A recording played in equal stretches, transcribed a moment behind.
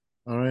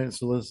All right,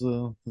 so let's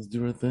do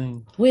our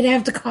thing. Wait, I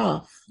have to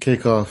cough. Okay,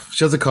 cough.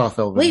 She has a cough,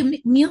 Wait, Elvin.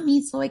 mute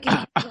me so I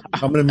can.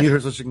 I'm gonna mute her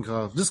so she can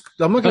cough. Just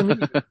I'm not gonna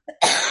mute her.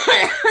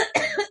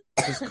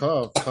 Just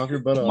cough. Cough your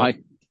butt off.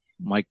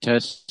 Mike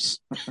tests.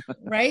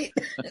 Right?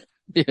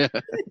 Yeah.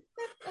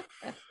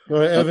 Go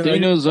ahead, Evan.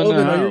 Athena's in the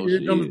Elvin, are your house.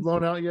 eardrums Yeah.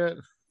 blown out yet?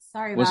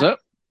 Sorry What's about up?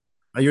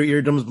 Are your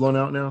eardrums blown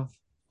out now?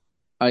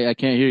 I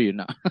can't hear you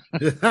now.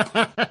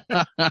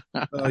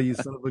 Oh, you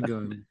son of a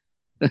gun.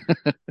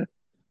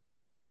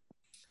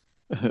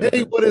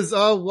 Hey, what is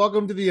up?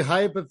 Welcome to the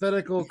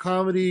Hypothetical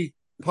Comedy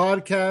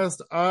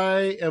Podcast.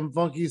 I am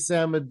Funky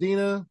Sam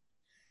Medina,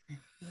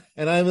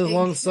 and I'm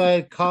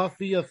alongside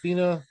Coffee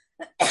Athena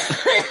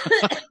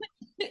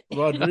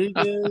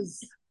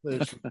Rodriguez.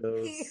 There she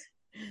goes.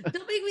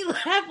 Don't make me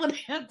laugh when I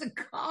have to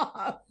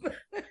cough.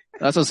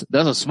 That's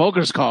a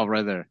smoker's cough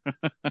right there.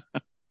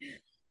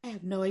 I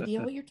have no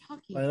idea what you're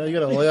talking I know about. you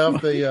gotta lay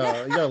off the you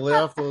gotta lay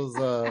off those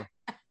The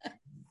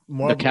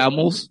Marlboro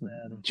camels,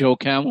 man. Joe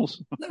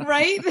Camels.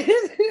 Right?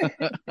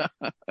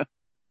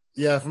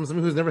 Yeah, from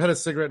someone who's never had a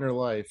cigarette in her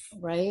life.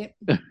 Right?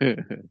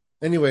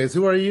 Anyways,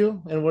 who are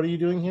you and what are you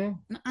doing here?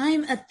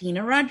 I'm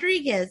Athena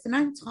Rodriguez and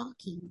I'm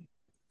talking.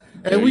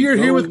 And we are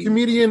here with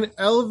comedian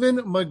Elvin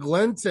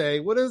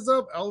Maglinte. What is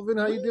up, Elvin?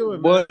 How you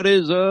doing, man? What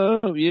is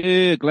up?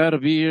 Yeah, glad to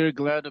be here.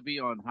 Glad to be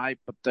on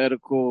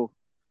Hypothetical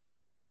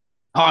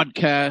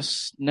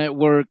Podcast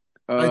Network.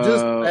 I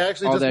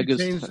actually all just that good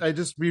changed. stuff. I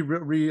just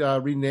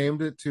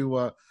renamed it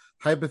to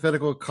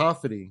Hypothetical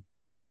Coffee.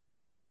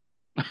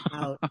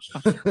 Ouch.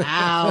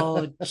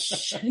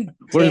 Ouch.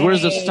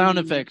 Where's the sound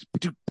effects?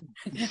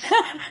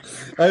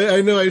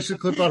 I know I should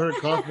clip out her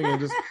coughing and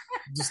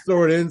just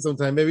throw it in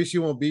sometime. Maybe she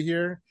won't be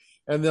here,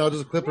 and then I'll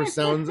just clip her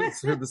sounds,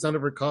 the sound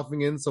of her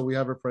coughing in, so we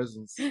have her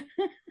presence.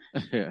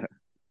 Yeah.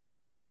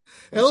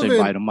 Elvin, Say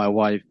bye to my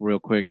wife real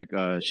quick.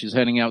 She's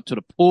heading out to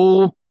the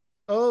pool.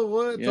 oh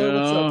what? You Tell her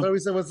what's up. know? Tell her we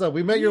said what's up.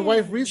 We met your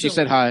wife recently. She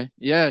said hi.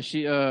 Yeah,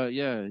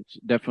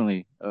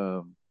 definitely.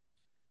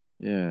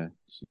 Yeah,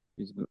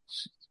 she's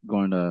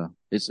going to.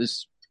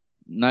 It's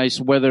nice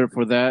weather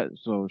for that,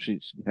 so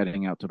she's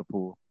heading out to the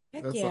pool.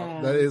 Heck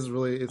yeah. It's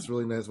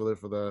really nice weather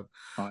for that.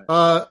 All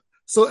right.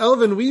 So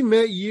Elvin, we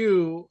met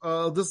you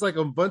just like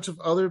a bunch of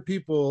other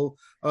people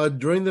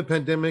during the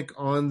pandemic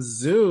on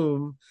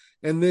Zoom,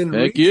 and then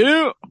Heck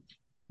you.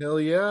 hell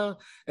yeah.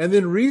 And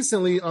then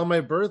recently on my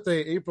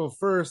birthday, April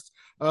 1st,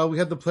 we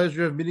had the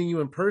pleasure of meeting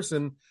you in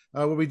person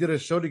where we did a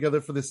show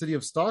together for the city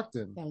of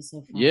Stockton. That was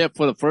so fun. Yeah,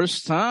 for the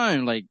first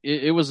time. Like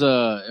it was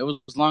a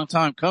long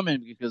time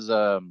coming because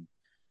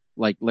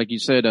like you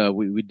said,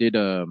 we did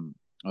a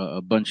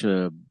bunch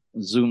of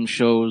Zoom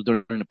shows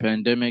during the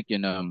pandemic,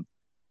 and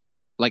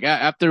like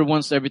after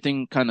once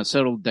everything kind of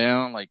settled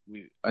down, like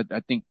I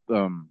think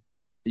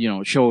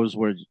shows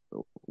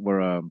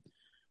were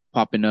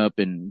popping up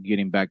and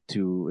getting back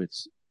to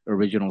its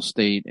original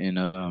state,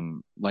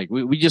 and like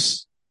we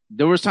just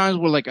there was times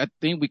where like I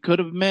think we could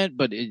have met,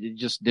 but it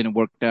just didn't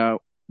work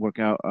out.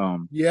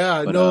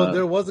 Yeah, But no,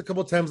 there was a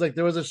couple times like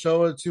there was a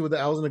show or two that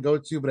I was gonna go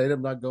to, but I ended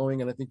up not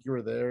going, and I think you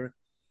were there.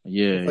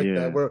 yeah, Stuff like yeah.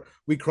 that, where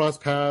we crossed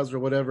paths or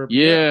whatever. But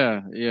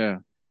Yeah,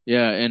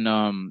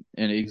 and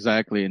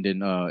exactly, and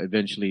then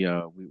eventually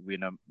we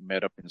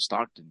met up in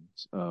Stockton,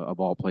 of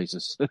all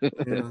places.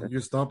 yeah,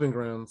 your stomping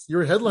grounds. You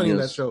were headlining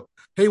that Yes, show.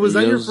 Hey, was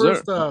that your yes, sir.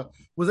 first?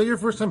 Was that your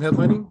first time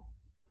headlining?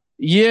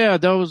 Yeah,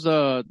 that was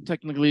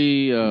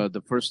technically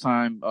the first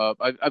time.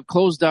 I've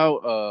closed out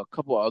a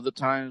couple other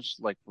times,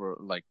 like for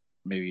like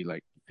maybe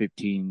like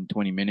 15,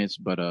 20 minutes,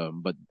 but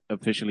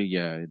officially,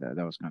 yeah,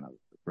 that was kind of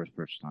the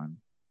first time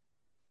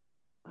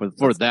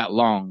for that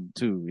long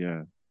too.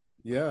 Yeah,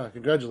 Yeah,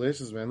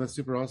 congratulations, man. That's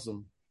super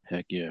awesome.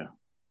 heck yeah.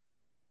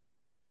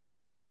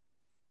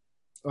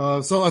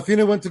 So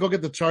Athena went to go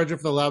get the charger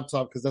for the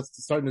laptop because that's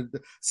starting to.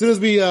 As soon as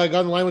we got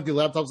in line with the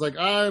laptops, like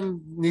I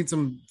need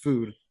some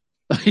food.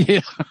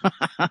 Yeah,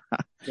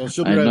 So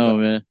she'll be I right know,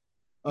 back. man.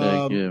 Heck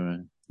Um, yeah,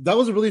 man. that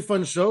was a really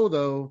fun show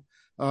though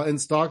in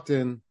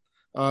Stockton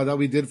that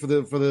we did for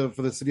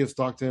the city of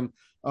Stockton.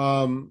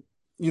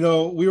 We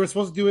were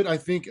supposed to do it I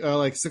think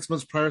like 6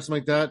 months prior,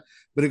 something like that,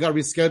 but it got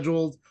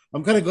rescheduled.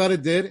 I'm kind of glad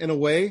it did in a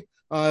way,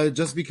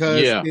 just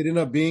because Yeah. it ended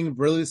up being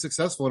really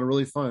successful and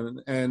really fun.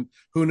 And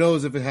who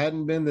knows, if it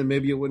hadn't been, then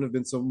maybe it wouldn't have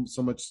been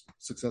so much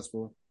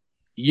successful.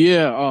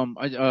 Yeah,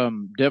 I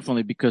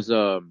definitely because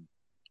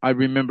I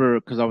remember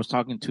because I was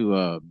talking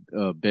to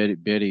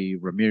Betty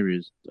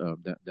Ramirez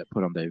that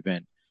put on the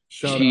event.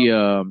 Shout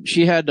out.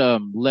 She had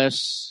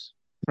less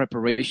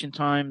preparation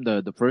time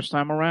the first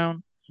time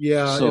around.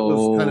 Yeah,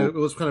 So it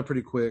was kind of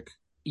pretty quick.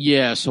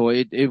 yeah, so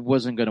it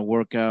wasn't gonna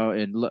work out,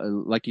 and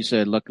like you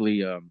said,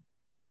 luckily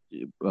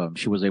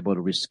she was able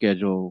to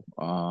reschedule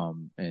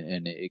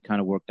and it kind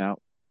of worked out.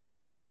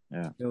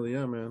 Yeah. Hell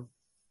yeah, man.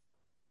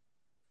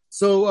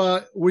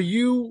 So were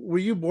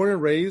you born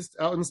and raised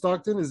out in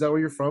Stockton? Is that where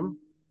you're from?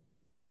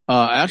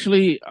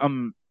 Actually,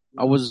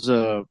 I was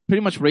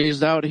pretty much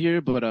raised out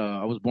here, but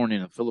I was born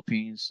in the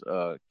Philippines.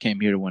 Came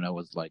here when I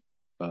was like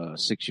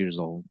 6 years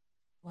old.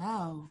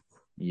 Wow.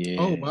 Yeah,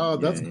 Oh wow,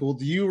 that's yeah. cool.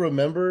 Do you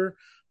remember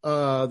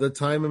the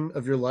time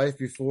of your life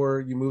before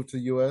you moved to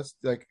the U.S.?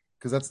 Like,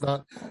 because that's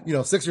not,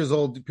 6 years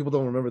old. People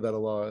don't remember that a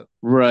lot.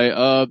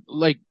 Right.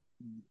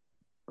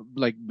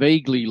 Like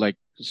vaguely, like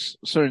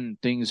certain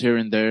things here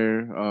and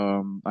there.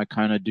 I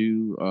kind of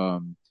do.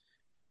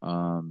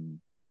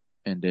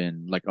 And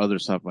then like other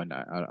stuff, I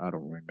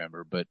don't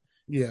remember, but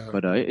Yeah,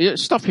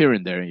 stuff here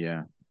and there.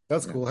 Yeah.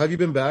 that's Yeah. cool. Have you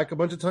been back a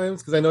bunch of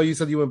times? Because I know you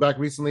said you went back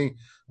recently.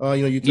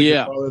 You took your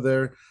Yeah. father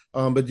there.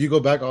 But do you go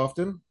back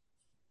often?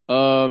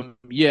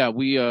 Yeah,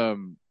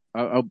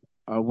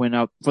 I went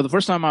out for the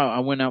first time. I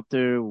went out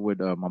there with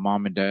my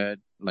mom and dad,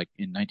 like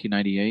in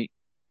 1998,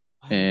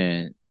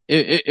 and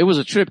it was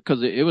a trip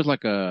because it was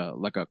like a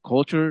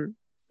culture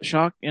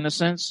shock in a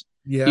sense.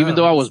 Even Yeah,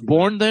 though I I can was see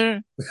born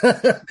there,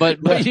 but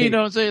Right. you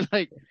know what I'm saying,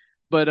 like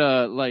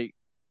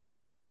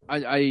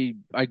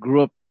I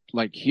grew up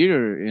like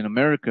here in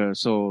America,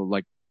 so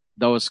like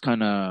that was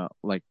kind of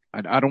like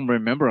I don't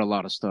remember a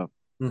lot of stuff.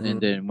 And Mhm.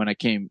 then when I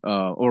came,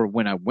 or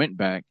when I went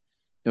back,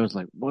 it was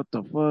like, what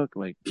the fuck?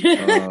 Like,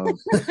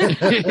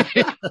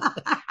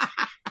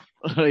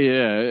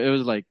 yeah, it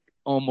was like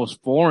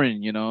almost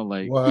foreign,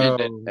 like, and Wow.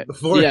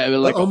 yeah,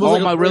 like Almost all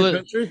like a my foreign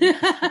relatives. country.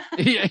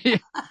 Yeah,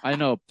 I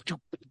know.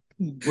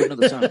 Put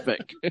another sound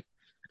effect.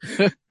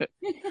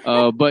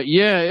 But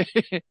yeah,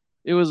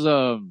 it was,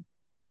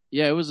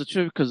 yeah, it was a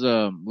trip because,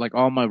 like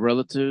all my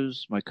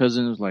relatives, my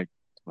cousins, like,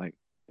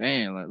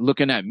 man, like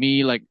looking at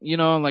me, like,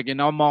 like, and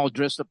I'm all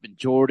dressed up in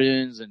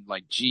Jordans and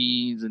like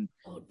jeans, and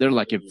they're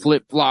like in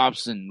flip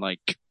flops and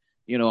like,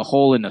 a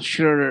hole in the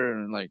shirt,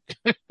 and like,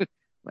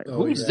 like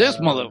Oh who's this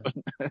yeah. mother?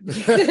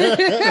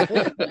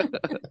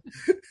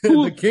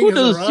 The king Who has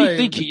does he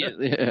think arrived. he is?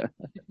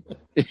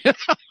 Yeah,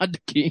 the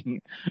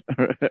king.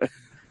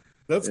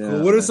 That's cool.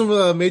 Yeah, What are man.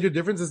 some major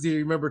differences do you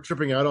remember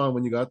tripping out on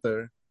when you got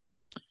there?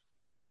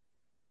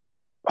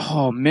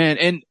 Oh man,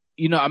 and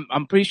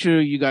I'm pretty sure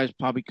you guys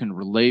probably can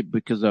relate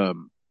because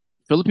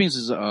Philippines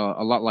is a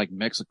lot like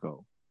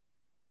Mexico.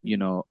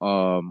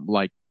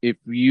 Like if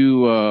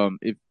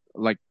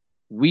like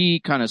we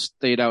kind of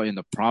stayed out in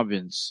the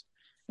province,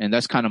 and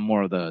that's kind of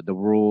more of the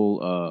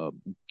rural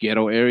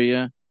ghetto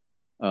area,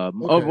 Okay.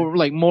 or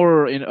like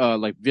more in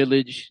like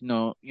village,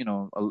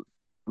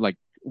 like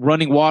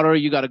running water,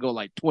 you got to go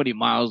like 20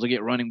 miles to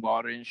get running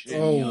water and shit.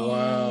 Oh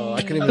wow.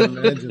 I can't even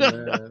imagine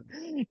that.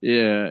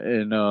 Yeah,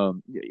 and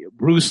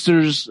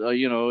roosters,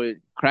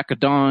 crack of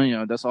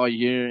dawn, that's all you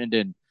hear. And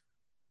then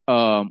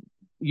um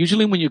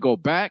usually when you go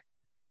back,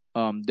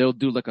 they'll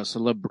do like a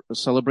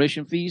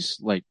celebration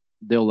feast, like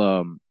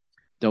they'll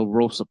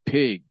roast a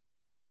pig,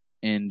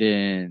 and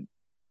then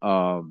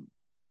um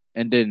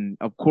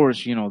of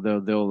course,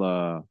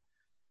 they'll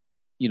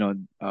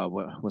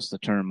what's the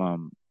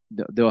term,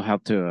 they'll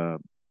have to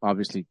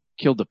obviously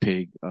kill the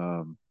pig,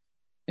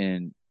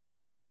 and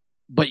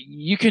but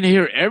you can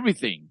hear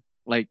everything,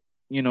 like,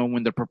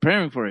 when they're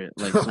preparing for it,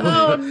 like, so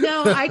Oh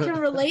no, I can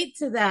relate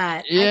to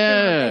that. I can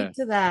yeah. relate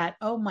to that.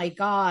 Oh my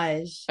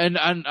gosh. And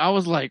I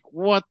was like,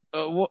 what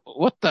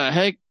the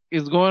heck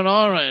is going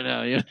on right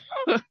now?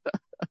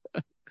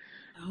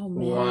 Oh Yeah,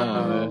 man.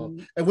 Wow.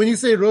 man. And when you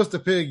say roast a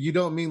pig, you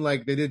don't mean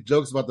like they did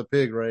jokes about the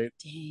pig, right?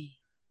 Dang.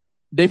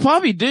 They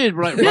probably did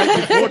right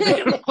before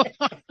they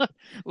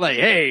like,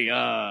 hey,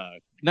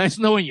 nice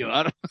knowing you.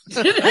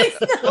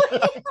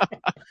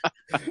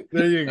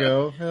 There you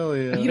go. Hell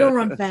yeah. You don't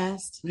run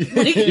fast.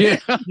 Yeah.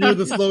 You're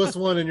the slowest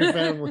one in your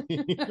family.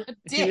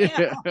 Damn.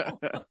 Yeah.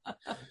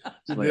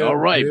 It's like, Yeah, all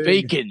right, pig.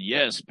 bacon.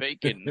 Yes,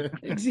 bacon.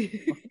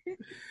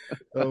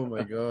 Oh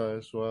my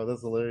gosh. Wow,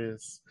 that's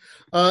hilarious.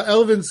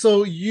 Elvin,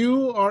 so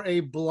you are a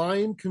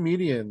blind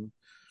comedian,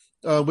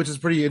 which is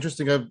pretty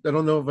interesting. I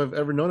don't know if I've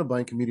ever known a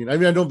blind comedian. I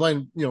mean, I know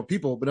blind,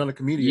 people, but not a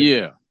comedian.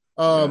 Yeah.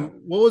 Yeah.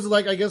 What was it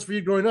like, I guess, for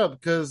you growing up?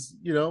 Because,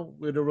 we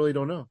really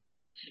don't know.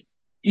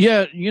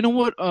 Yeah, you know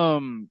what?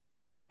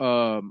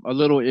 A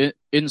little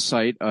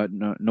insight.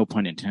 No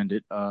pun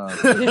intended.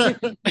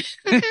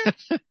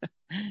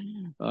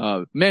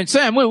 Man,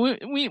 Sam,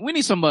 we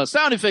need some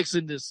sound effects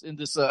in this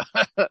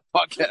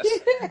podcast.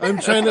 I'm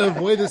trying to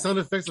avoid the sound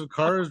effects of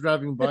cars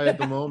driving by at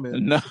the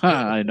moment. No,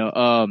 I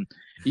know.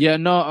 Yeah,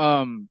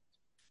 no.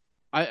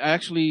 I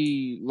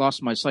actually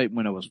lost my sight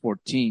when I was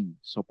 14.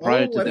 So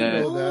prior to I didn't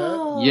that,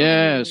 know that.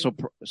 yeah.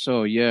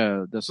 So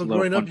yeah, that's So a little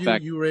growing fun up,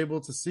 fact. you were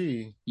able to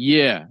see.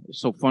 Yeah.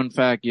 So fun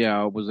fact,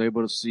 yeah, I was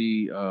able to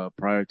see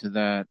prior to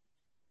that,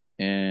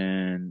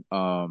 and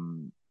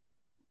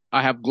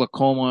I have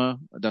glaucoma.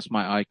 That's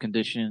my eye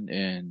condition,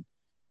 and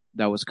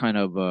that was kind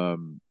of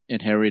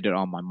inherited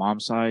on my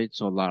mom's side.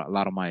 So a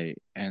lot of my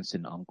aunts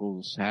and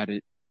uncles had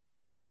it,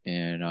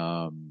 and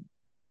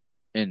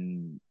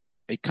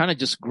it kind of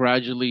just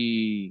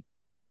gradually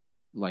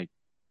like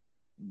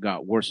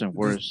got worse and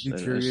worse Just as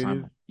deteriorated.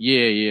 time.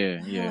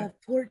 Yeah.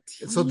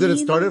 14. So did it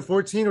start at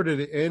 14 or did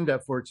it end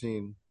at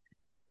 14?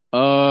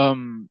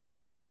 Um,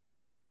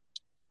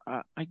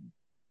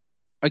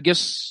 I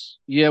guess,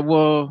 yeah.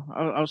 Well,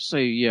 I'll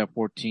say, yeah,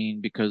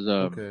 14, because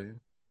Okay.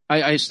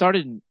 I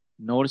started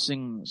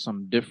noticing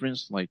some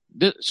difference, like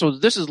this. So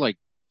this is like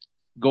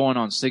going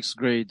on sixth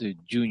grade to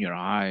junior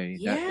high,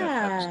 that type of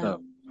Yeah.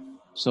 stuff.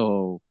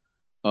 So,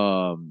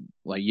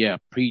 like, yeah,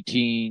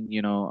 preteen,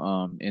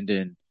 and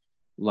then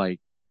like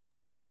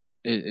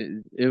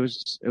it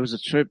was a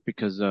trip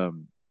because,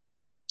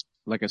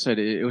 like I said,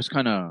 it was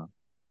kind of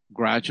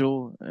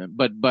gradual,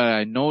 but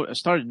I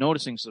started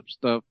noticing some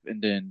stuff,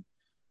 and then,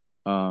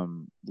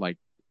 like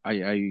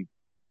I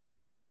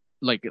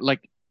like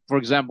for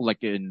example,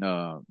 like in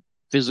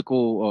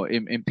physical or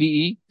in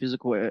PE,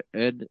 physical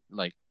ed,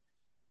 like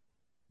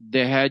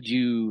they had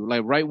you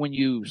like right when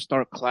you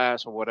start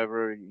class or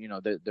whatever,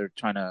 they're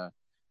trying to,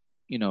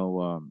 you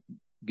know,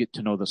 get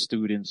to know the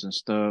students and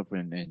stuff,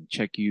 and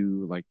check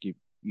you like if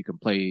you can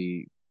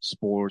play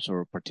sports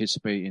or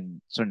participate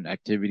in certain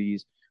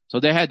activities. So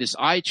they had this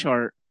eye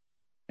chart,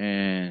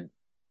 and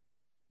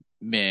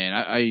man,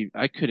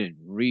 I couldn't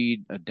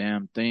read a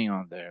damn thing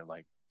on there.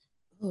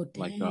 Oh,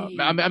 I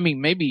dang. mean,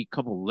 maybe a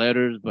couple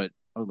letters, but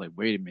I was like,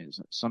 wait a minute,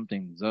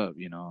 something's up,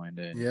 and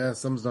then, Yeah,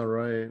 something's not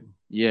right.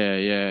 yeah,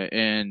 yeah.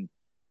 And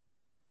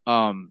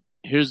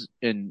here's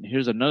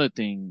another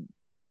thing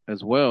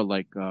as well,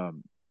 like,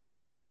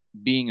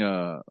 being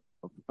a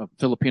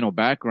Filipino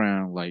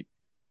background, like,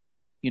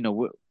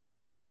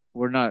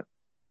 we're not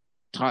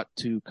taught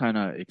to kind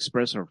of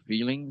express our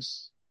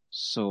feelings.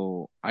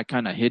 So I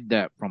kind of hid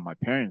that from my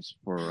parents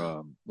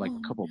for like Oh,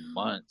 a couple no.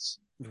 months.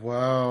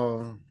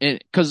 Wow.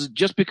 And because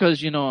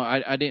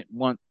I didn't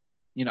want,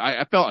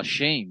 I felt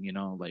ashamed,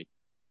 like,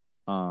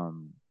 I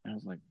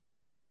was like,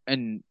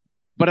 and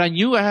but I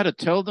knew I had to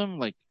tell them,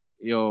 like,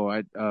 yo,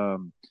 I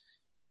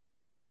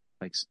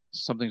like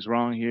something's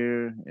wrong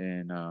here.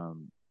 And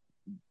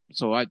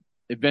so I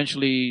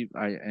eventually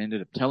I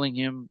ended up telling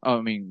him, oh,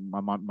 I mean,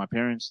 my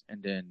parents.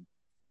 And then,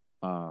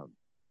 uh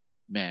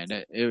man,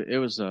 it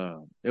was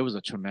a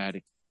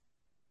traumatic,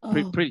 Oh,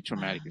 pretty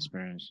traumatic wow.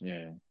 experience.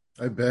 Yeah.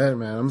 I bet,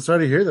 man. I'm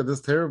sorry to hear that. That's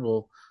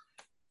terrible.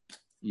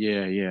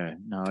 Yeah, yeah.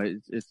 No,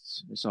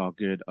 it's all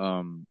good.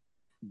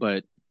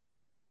 But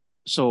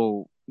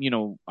so,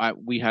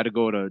 we had to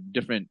go to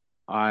different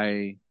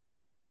eye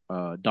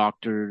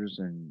doctors,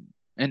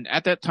 and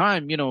at that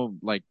time,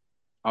 like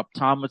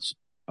optometry,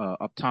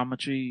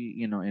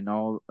 in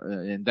all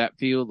in that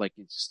field, like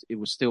it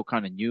was still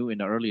kind of new in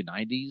the early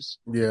 90s.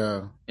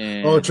 Yeah.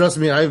 Oh, And trust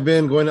me, I've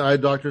been going to eye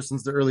doctors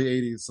since the early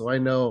 80s, so I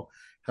know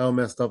how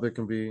messed up it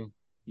can be.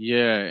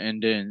 yeah,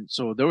 and then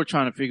so they were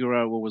trying to figure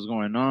out what was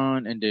going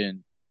on. And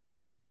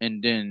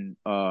then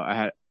I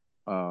had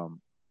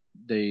um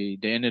they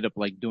ended up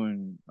like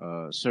doing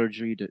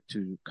surgery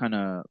to kind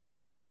of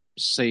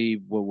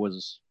save what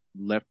was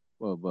left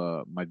of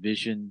my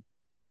vision.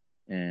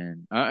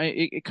 And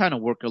it kind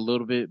of worked a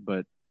little bit,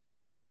 but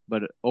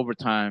over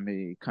time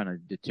it kind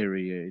of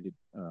deteriorated,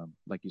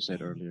 like you said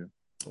Dang. earlier.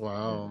 Yeah.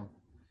 Wow.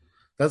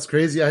 That's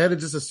crazy. I had to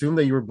just assume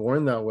that you were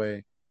born that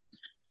way.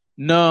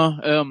 No,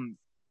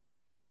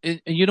 and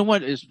you know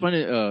what? It's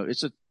funny.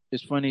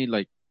 It's funny,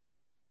 like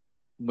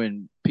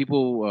when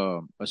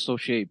people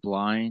associate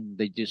blind,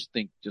 they just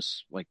think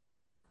just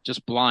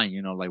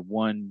blind, like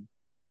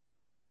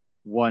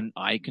one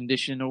eye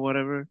condition or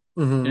whatever.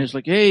 And Hmm. it's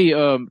like, hey,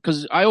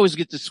 because I always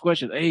get this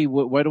question, hey,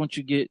 why don't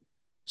you get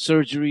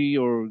surgery,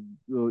 or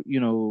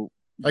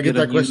I get get a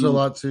that question a new.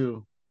 lot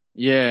too.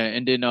 Yeah.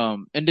 And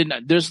then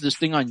there's this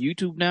thing on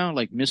YouTube now,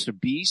 like Mr.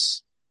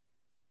 Beast.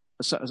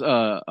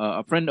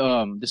 A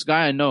friend, this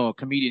guy I know, a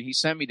comedian, he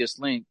sent me this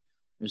link.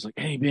 It's like,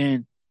 hey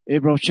man, hey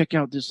bro, check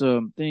out this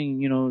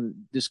thing.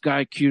 This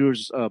guy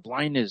cures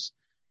blindness.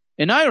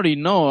 And I already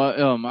know.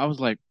 I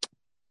was like,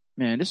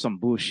 man, this is some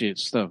bullshit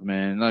stuff,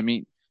 man. I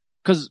mean,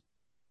 because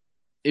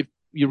if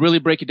you really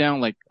break it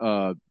down, like,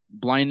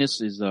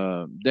 blindness is,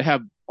 they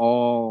have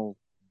all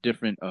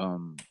different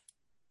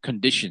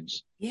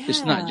conditions.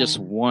 It's not just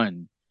Yeah.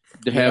 one.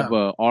 They have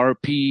Yeah.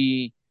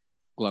 RP,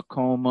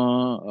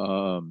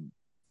 glaucoma,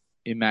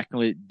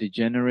 immaculate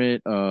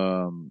degenerate,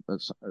 and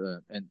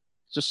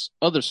just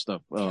other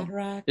stuff.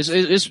 Cataracts.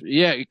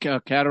 Yeah,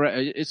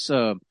 cataract.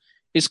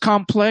 It's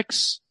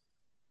complex,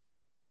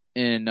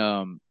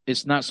 and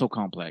it's not so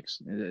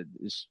complex.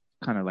 It's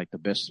kind of like the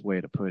best way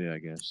to put it, I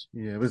guess.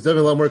 Yeah. But it's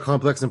definitely a lot more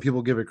complex than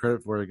people give it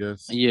credit for, I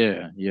guess.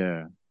 Yeah,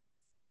 yeah,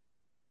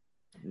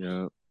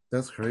 yeah.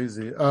 That's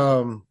crazy.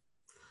 Oh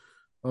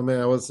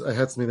man, I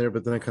had something there,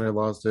 but then I kind of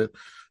lost it.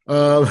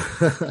 Um,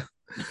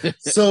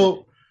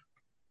 so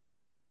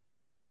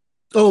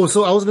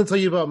so I was going to tell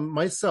you about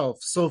myself.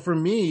 So for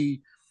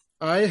me,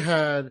 I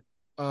had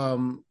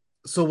um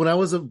so when I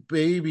was a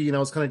baby and I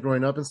was kind of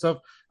growing up and stuff,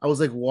 I was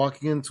like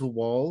walking into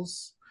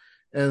walls,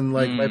 and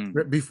like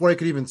Mm, before I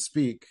could even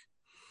speak,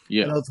 and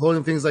yeah. I was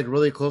holding things like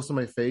really close to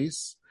my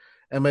face,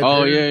 and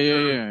Oh yeah, yeah,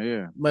 yeah,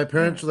 yeah, my yeah.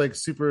 parents were like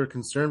super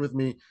concerned with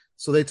me,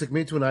 so they took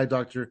me to an eye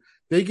doctor.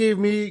 They gave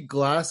me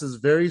glasses,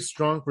 very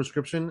strong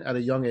prescription at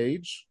a young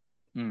age.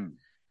 Mm,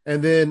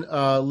 And then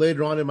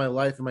later on in my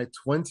life, in my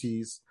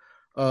 20s,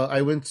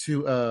 I went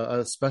to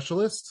a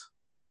specialist,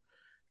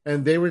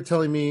 and they were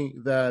telling me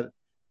that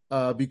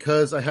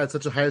because I had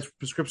such a high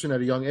prescription at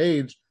a young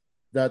age,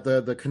 that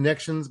the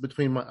connections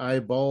between my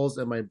eyeballs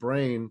and my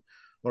brain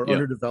are yeah.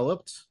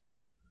 underdeveloped.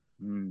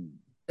 Mm,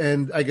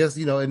 And I guess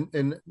in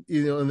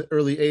the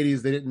early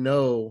 80s, they didn't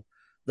know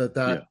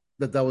Yeah.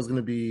 that was going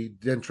to be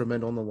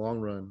detrimental in the long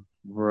run.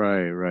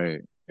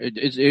 Right.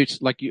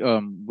 It's like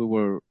we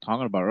were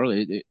talking about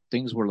earlier.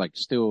 Things were like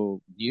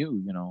still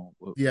new,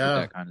 with Yeah,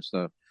 that kind of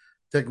stuff.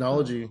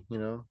 technology,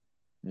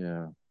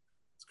 Yeah,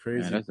 it's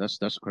man, crazy.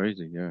 that's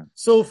crazy. Yeah.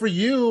 So for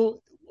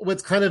you,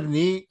 what's kind of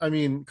neat, I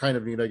mean, kind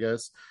of neat, I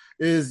guess,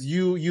 is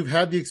you've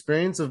had the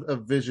experience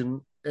of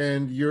vision,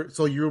 and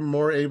you're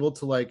more able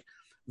to like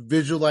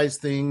visualize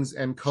things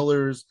and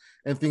colors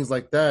and things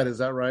like that. Is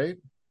that right?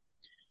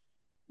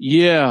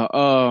 Yeah.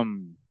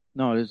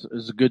 No,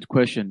 it's a good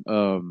question.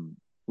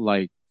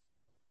 Like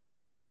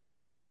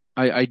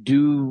I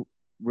do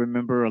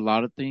remember a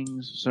lot of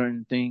things,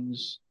 certain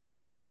things.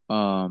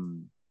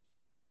 Um,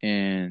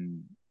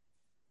 and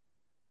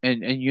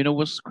and you know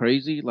what's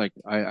crazy? Like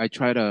I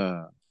try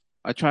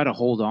to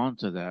hold on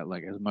to that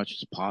like as much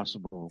as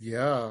possible.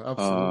 Yeah,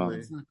 absolutely. Um,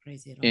 That's not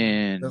crazy at all.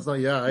 That's and not.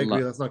 Yeah, I agree.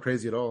 lo- That's not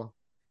crazy at all.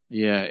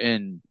 yeah,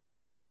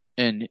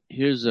 and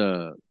here's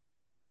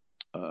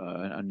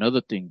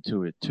another thing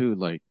to it too.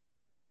 Like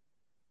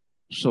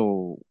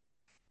so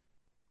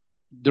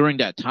during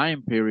that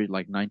time period,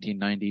 like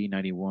 1990,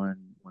 91,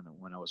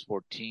 when I was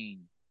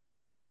 14,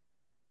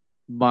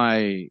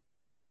 my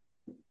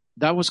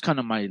that was kind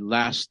of my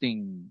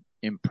lasting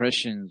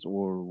impressions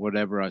or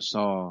whatever I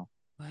saw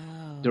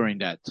Wow. during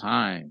that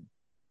time.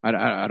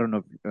 I don't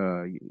know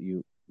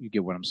if you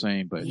get what I'm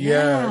saying, but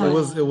Yeah,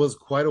 like it was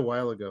quite a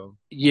while ago.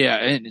 yeah,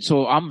 and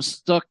so I'm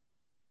stuck.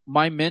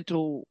 My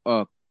mental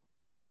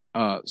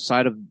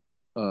side of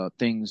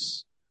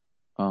things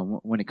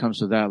when it comes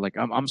to that, like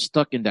I'm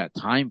stuck in that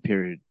time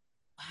period.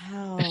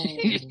 Wow.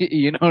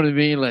 You know what I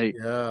mean?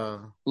 Yeah,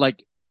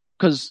 Like,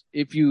 because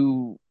if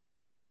you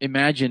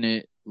imagine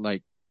it,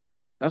 like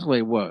that's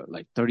like what,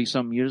 like 30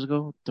 something years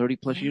ago, 30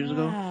 plus years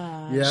ago.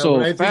 Yeah. yeah. When So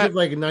I think fat, of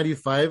like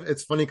 '95,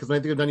 it's funny because when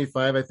I think of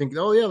 '95, I think,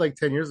 oh yeah, like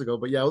 10 years ago.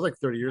 But yeah, it was like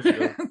 30 years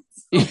ago. Oh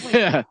my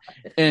yeah, God.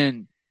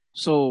 and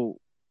so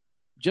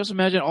just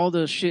imagine all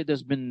the shit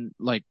that's been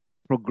like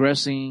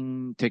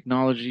progressing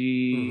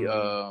technology,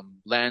 Hmm.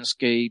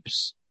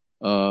 landscapes,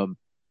 um,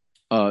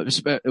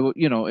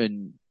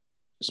 and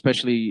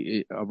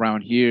especially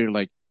around here,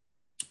 like,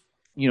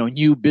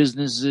 new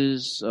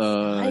businesses,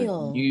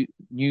 Style.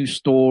 new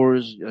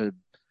stores,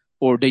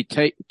 or they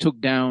took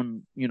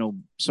down,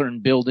 certain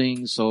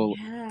buildings. So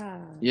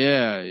Yeah.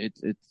 yeah,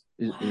 it's,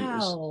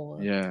 Wow.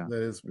 yeah,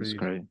 That is it's pretty.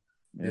 great.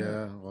 Yeah.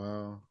 Yeah.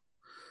 Wow.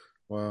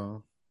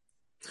 Wow.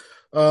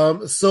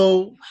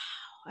 So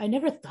I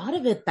never thought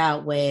of it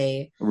that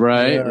way.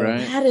 Right, yeah,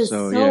 right. That is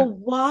So so yeah.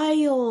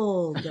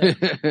 wild. yeah.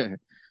 Oh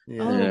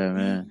Yeah,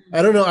 man.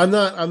 I don't man. know. I'm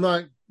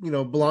not,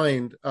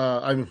 blind.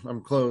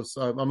 I'm close.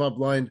 I'm not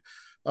blind.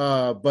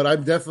 But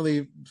I'm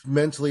definitely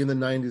mentally in the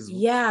 '90s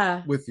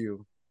Yeah. with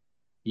you.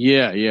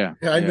 Yeah.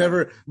 I've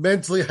never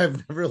left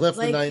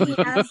the Like he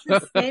 '90s. has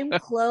the same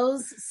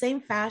clothes, same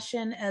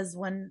fashion as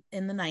when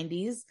in the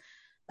 90s.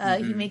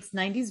 He Hmm. makes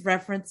 90s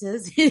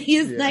references. He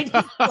is Yeah.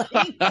 90s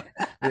slang.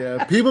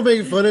 Yeah. People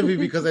make fun of me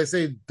because I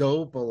say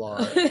dope a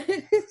lot.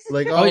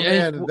 Like, Oh oh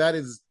yeah, man, that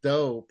is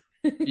dope.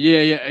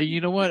 yeah. And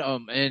you know what?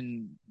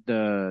 And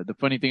the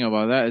funny thing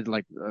about that is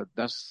like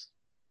that's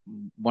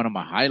one of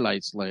my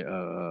highlights, like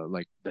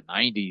the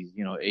 '90s,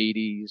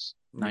 80s,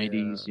 Yeah.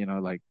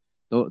 '90s, like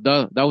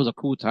that was a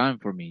cool time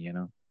for me.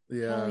 Hell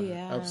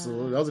Yeah,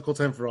 absolutely. yeah. That was a cool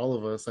time for all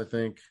of us, I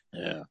think.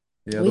 Yeah.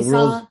 Yeah, We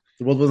saw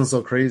the world wasn't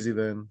so crazy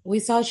then. we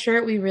saw a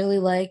shirt we really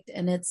liked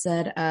and it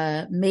said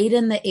made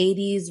in the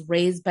 80s,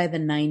 raised by the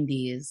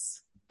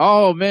 90s.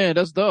 Oh man,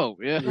 that's dope.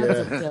 Yeah. That's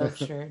a Yeah. dope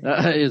shirt.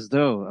 That is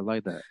dope. I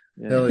like that.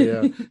 Yeah. Hell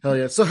yeah. Hell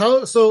yeah. So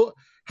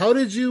how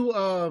did you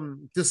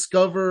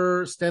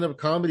discover stand-up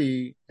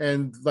comedy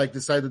and like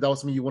decide that that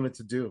was something you wanted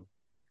to do?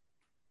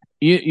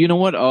 You know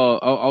what?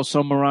 I'll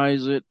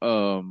summarize it.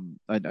 I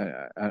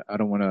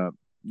don't want to,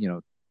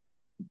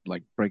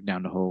 like break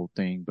down the whole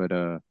thing, but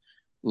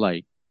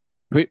like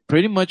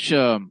pretty much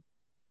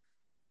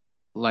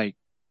like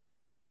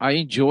I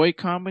enjoy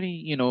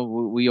comedy.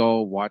 We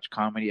all watch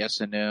comedy,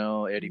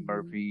 SNL, Eddie Mhm.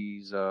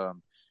 Murphy's,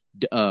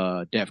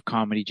 Def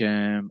Comedy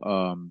Jam,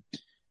 what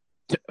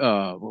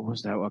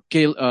was that?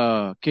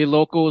 K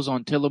Locos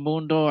on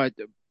Telemundo.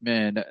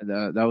 Man,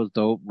 that was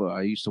dope.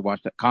 I used to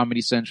watch that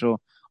Comedy Central,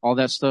 all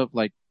that stuff.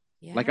 Like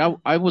Yeah.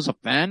 I was a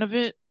fan of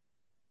it.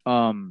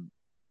 Um,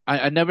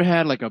 I never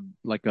had I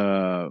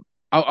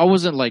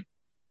wasn't like,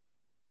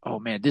 oh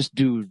man, this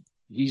dude,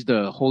 he's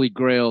the holy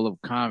grail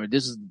of comedy.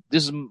 This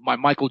is my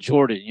Michael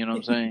Jordan. You know what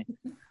I'm saying?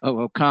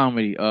 Of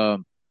comedy. I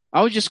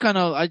just kind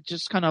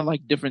of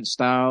like different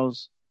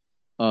styles,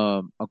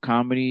 of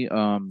comedy.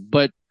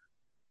 But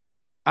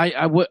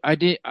I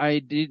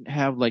didn't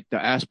have like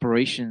the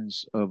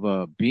aspirations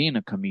of being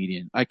a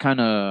comedian. I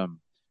kind of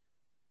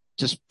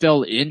just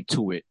fell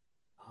into it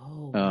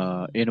Oh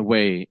wow. in a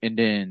way, and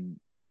then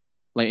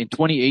like in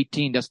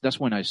 2018, that's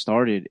when I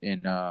started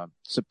in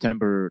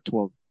September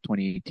 12th,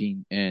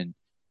 2018, and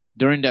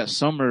during that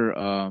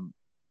summer,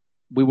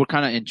 we were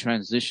kind of in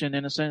transition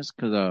in a sense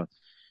because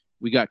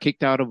we got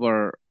kicked out of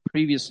our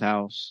previous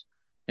house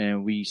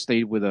and we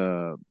stayed with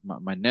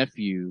my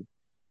nephew,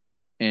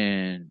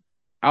 and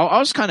I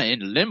was kind of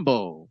in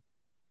limbo,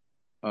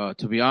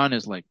 to be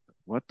honest. Like,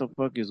 what the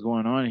fuck is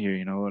going on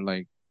here?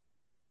 Like,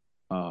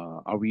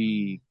 are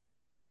we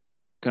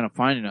gonna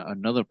find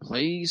another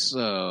place?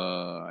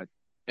 And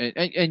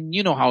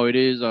you know how it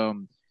is.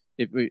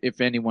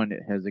 If anyone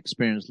has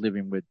experienced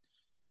living with,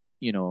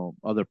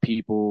 other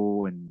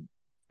people and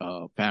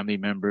family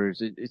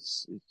members,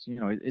 it's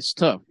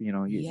tough.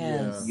 Yeah.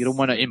 You don't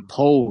want to Yes.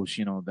 impose,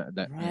 that in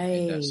that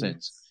Right.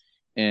 sense.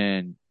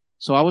 And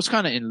so I was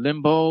kind of in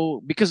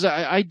limbo because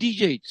I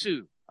DJ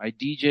too. I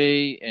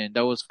DJ, and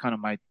that was kind of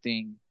my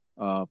thing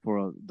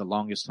for the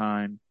longest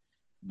time.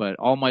 But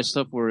all my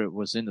stuff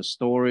was in the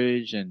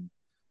storage, and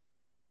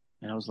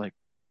I was like,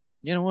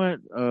 you know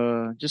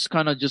what? Just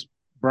kind of just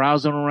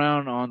browsing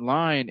around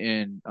online,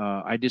 and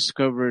I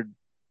discovered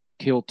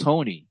Kill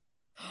Tony,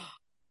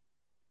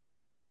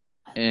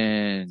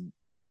 and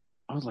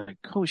I was like,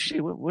 oh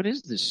shit, what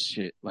is this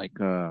shit? Like,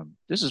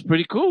 this is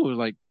pretty cool.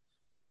 Like,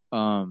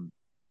 um,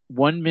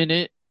 1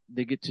 minute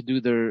they get to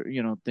do their,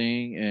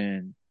 thing,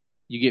 and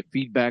you get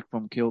feedback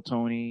from Kill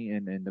Tony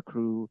and the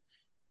crew,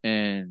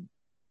 and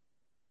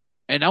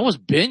I was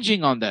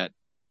binging on that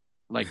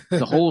like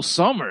the whole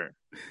summer,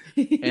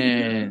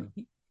 Yeah.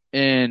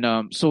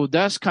 and so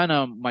that's kind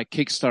of my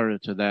Kickstarter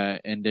to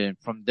that, and then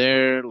from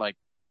there, like,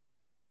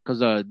 because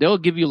they'll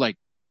give you like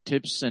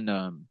tips and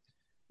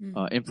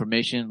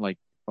information, like,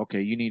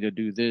 okay, you need to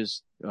do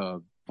this,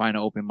 find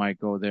an open mic,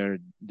 go there,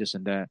 this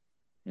and that.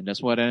 And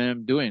that's what I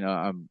am doing.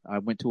 I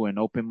went to an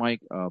open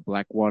mic,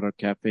 Blackwater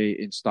Cafe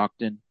in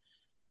Stockton,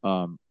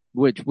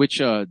 which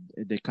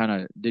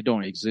they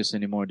don't exist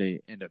anymore. They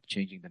end up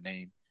changing the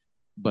name,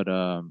 but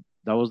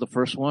that was the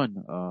first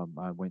one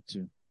I went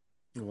to.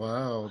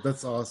 Wow,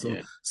 that's awesome.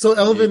 Yeah. So, Yeah.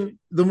 Elvin,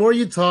 the more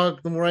you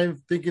talk, the more I'm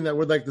thinking that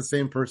we're like the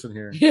same person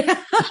here.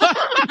 Yeah.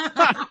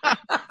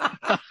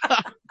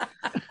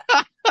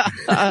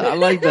 I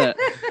like that.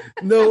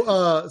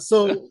 No,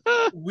 so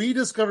we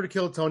discovered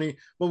Kill Tony,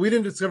 but we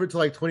didn't discover it till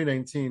like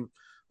 2019.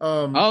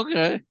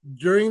 Okay.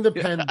 During the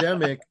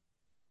pandemic,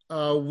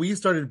 we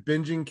started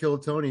binging Kill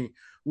Tony.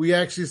 We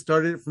actually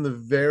started from the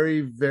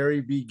very,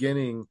 very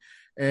beginning,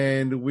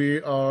 and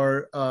we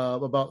are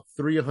about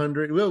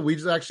 300. Well, we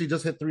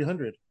just hit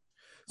 300.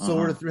 So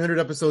we're 300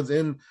 episodes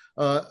in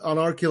on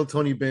our Kill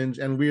Tony binge,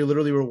 and we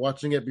literally were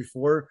watching it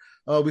before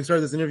we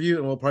started this interview,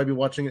 and we'll probably be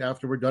watching it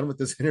after we're done with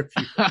this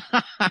interview.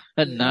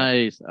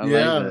 Nice. I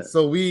Yeah, like that.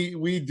 so we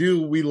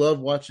love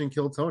watching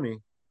Kill Tony.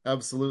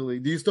 Absolutely.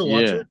 Do you still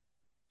watch Yeah. it?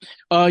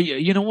 Yeah,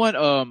 you know what?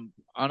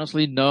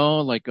 Honestly,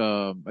 no. Like,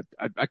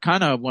 I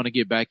kind of want to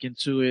get back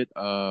into it.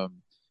 I've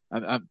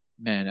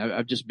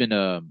just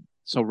been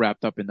so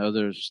wrapped up in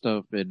other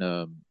stuff, and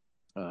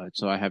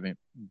so I haven't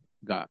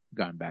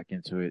gotten back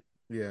into it.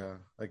 Yeah,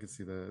 I can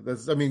see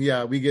that. I mean,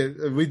 yeah, we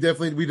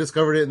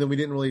discovered it, and then we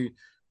didn't really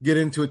get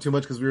into it too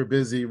much because we were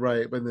busy,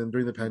 right? But then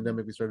during the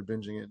pandemic, we started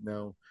binging it.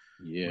 Now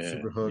we're Yeah,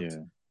 super hooked.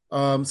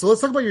 yeah. So let's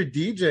talk about your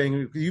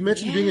DJing. You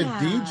mentioned being a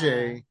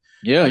DJ.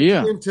 Yeah,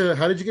 yeah.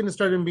 How did you get into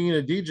starting being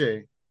a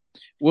DJ?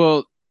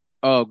 Well,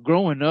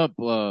 growing up,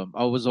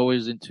 I was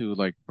always into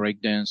like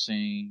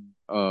breakdancing,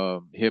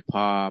 hip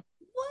hop,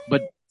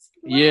 but What?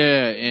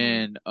 yeah, Wow.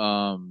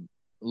 and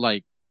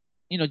like,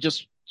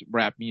 just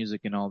rap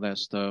music and all that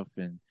stuff,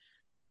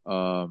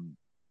 um,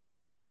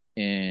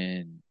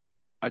 and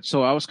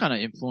so I was kind of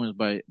influenced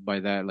by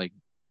that. Like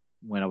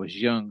when I was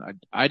young,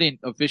 I didn't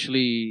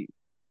officially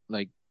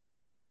like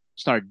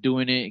start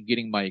doing it and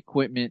getting my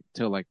equipment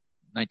till like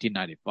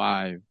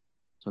 1995.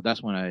 So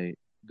that's when I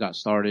got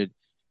started.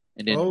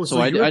 And then, Oh, so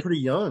so you were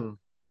pretty young.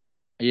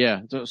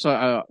 yeah.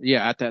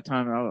 Yeah, at that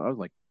time I was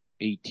like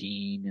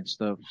 18 and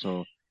stuff.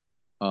 So,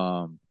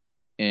 um,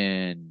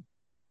 and,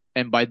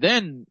 by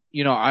then,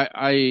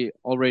 I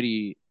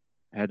already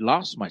had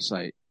lost my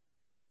sight.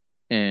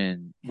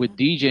 And with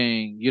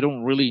DJing, you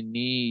don't really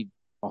need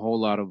a whole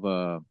lot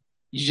of,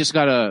 you just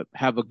gotta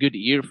have a good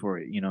ear for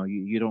it.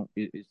 You don't,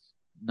 it's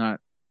not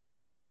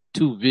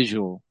too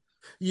visual.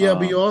 Yeah,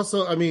 but you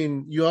also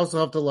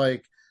have to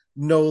like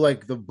know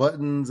like the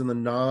buttons and the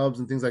knobs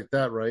and things like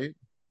that, right?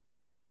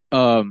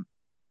 Um,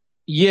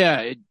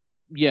 yeah,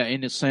 yeah,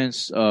 in a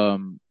sense.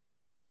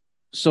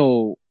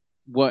 So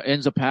what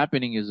ends up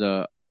happening is,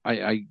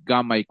 I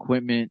got my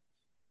equipment,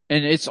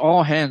 and it's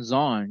all hands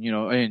on, and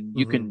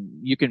you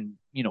Mm-hmm. can,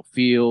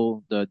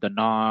 feel the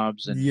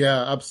knobs,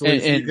 Yeah, absolutely.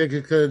 So you and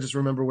can kind of just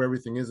remember where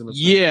everything is in a sense.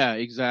 yeah,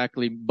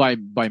 exactly, by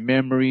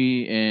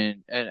memory.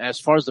 And as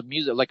far as the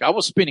music, like I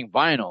was spinning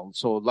vinyl,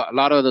 so a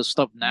lot of the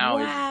stuff now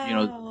is,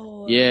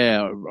 Wow.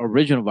 yeah,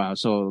 original vinyl.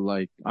 So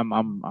like Oh,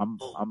 I'm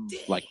dang.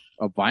 like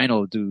a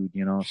vinyl dude,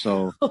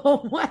 so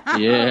Oh,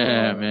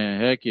 yeah, wow.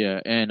 man, heck yeah.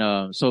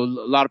 And so a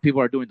lot of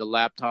people are doing the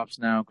laptops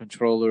now,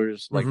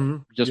 controllers, like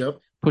Mm-hmm. just Yep.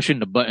 pushing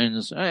the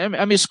buttons. I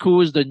mean, it's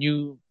cool, is the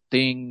new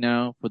thing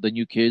now for the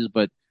new kids,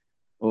 but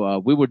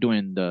we were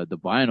doing the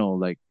vinyl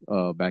like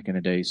back in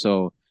the day.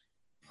 So,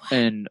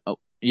 and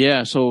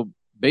yeah, so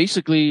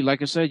basically,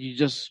 like I said, you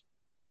just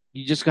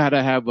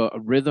gotta have a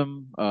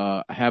rhythm,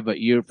 have an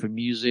ear for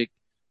music,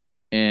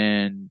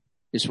 and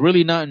it's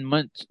really not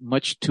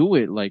much to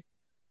it. Like,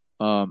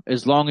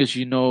 as long as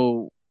you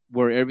know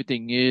where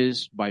everything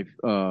is by,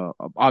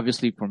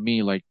 obviously for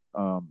me, like,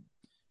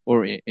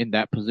 or in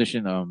that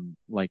position,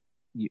 like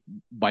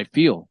by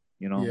feel,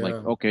 like,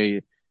 Yeah.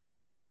 okay,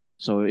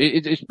 so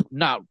it's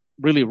not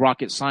really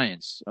rocket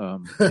science.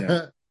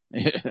 Yeah.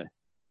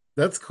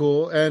 That's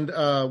cool. And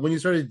when you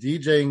started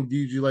DJing,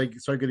 did you like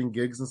start getting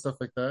gigs and stuff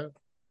like that?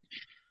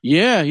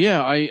 Yeah,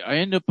 yeah. I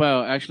end up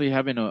actually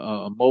having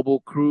a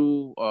mobile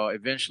crew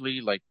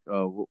eventually. Like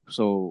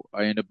so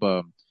I end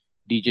up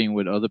DJing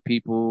with other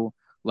people.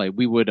 Like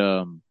we would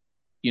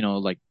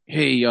like,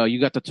 hey, you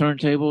got the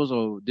turntables,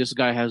 or this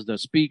guy has the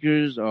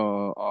speakers,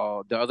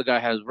 or the other guy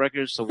has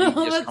records. So we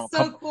Oh, just that's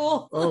so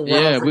cool. Oh wow,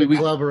 yeah, it's like a we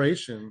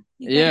collaboration.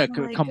 You guys yeah,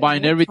 are like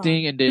combine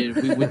everything, Voltron. and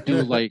then we would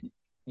do like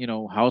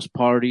house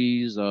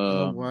parties, Oh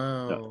uh,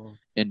 wow.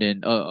 and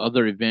then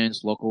other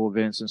events, local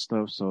events and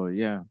stuff. So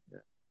yeah.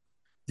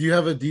 Do you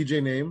have a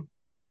DJ name?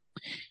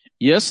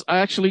 Yes, I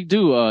actually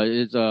do.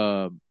 It's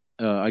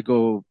I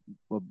go,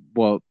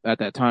 well, at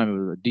that time it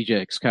was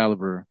DJ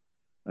Excalibur.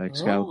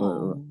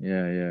 Oh,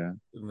 Yeah, yeah.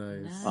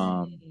 Nice. nice.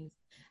 Um,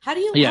 How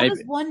yeah,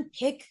 does one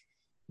pick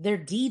their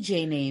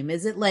DJ name?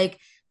 Is it like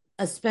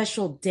a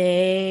special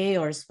day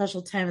or a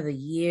special time of the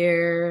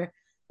year?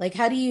 Like,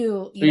 how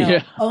do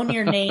yeah. own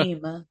your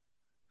name?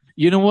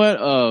 You know what?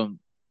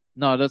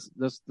 No, that's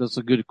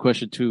a good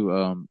question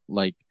too.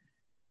 Like,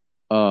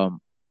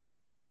 um,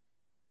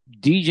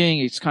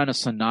 DJing is kind of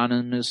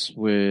synonymous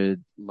with,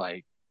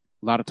 like,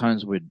 a lot of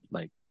times with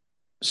like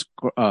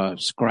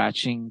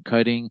scratching,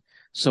 cutting.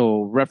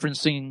 So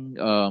referencing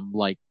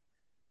like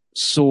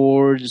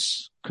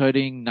swords,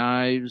 cutting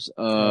knives,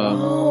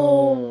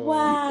 Oh,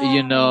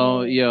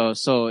 wow. yeah.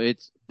 So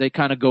they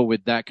kind of go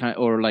with that kind,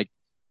 or like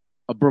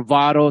a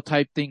bravado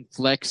type thing,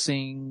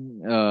 flexing.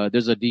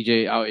 There's a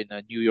DJ out in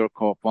New York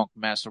called Funk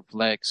Master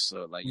Flex.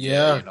 So like,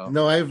 yeah, Yeah.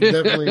 No, I've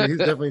definitely he's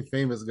definitely a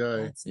famous guy.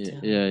 That's yeah,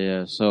 dope. yeah,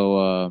 yeah.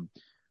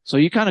 So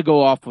you kind of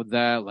go off with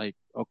that, like,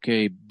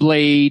 okay,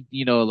 Blade,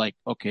 like,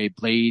 okay,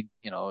 Blade,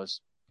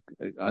 is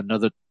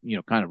another,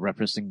 kind of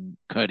referencing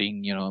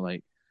cutting,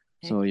 like,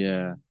 Heck so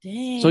yeah.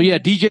 yeah. So yeah,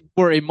 Dang. DJ,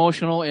 we're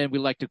emotional and we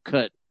like to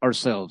cut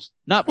ourselves,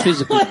 not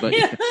physically, but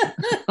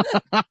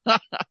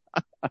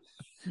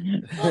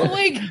Oh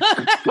my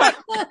cut,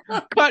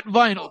 God. cut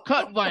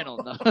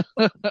vinyl. No.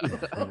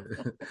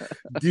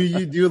 Do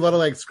you do a lot of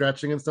like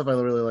scratching and stuff? I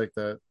really like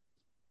that.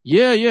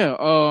 Yeah, yeah.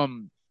 I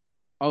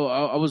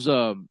was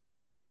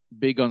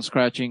big on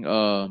scratching.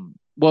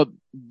 Well,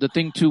 the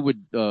thing too with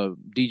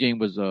DJing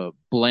was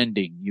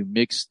blending. You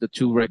mix the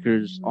two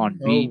records on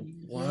beat,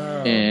 Oh Yeah.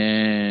 wow.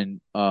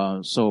 and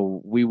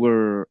so we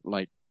were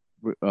like,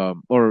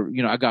 or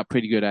I got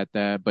pretty good at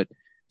that. But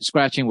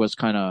scratching was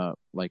kind of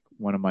like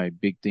one of my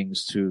big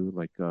things too.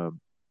 Like,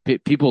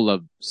 people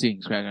love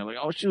seeing scratching. Like,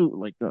 oh shoot,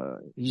 like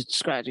he's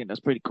scratching. That's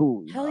pretty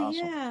cool. Hell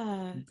Awesome.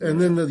 yeah.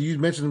 And Yeah. then you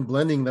mentioned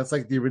blending. That's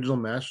like the original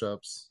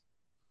mashups.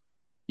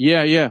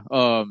 Yeah, yeah.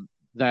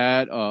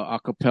 That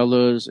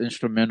acapellas,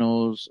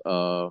 instrumentals,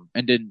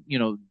 and then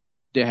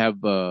they have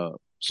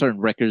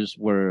certain records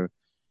where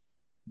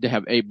they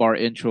have 8-bar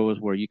intros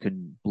where you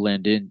can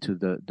blend into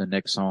the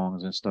next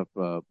songs and stuff.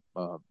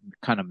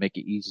 Kind of make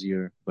it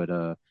easier.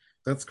 But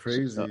That's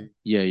crazy.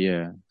 yeah, yeah,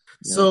 yeah,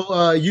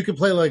 So you could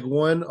play like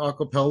one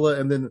acapella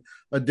and then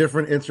a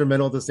different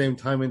instrumental at the same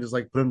time and just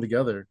like put them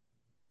together.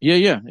 yeah,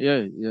 yeah,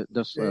 yeah, yeah.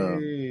 That's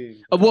Hey,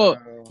 well,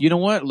 wow. you know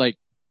what? Like,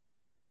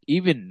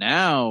 even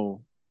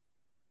now,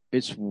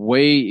 it's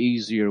way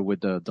easier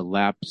with the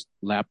Yeah,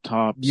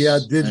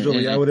 laptops,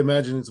 digitally. I would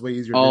imagine it's way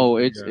easier oh,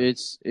 digitally.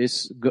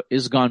 it's Yeah.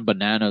 it's gone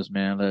bananas,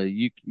 man.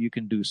 You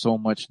can do so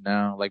much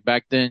now. Like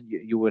back then,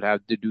 you would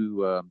have to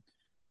do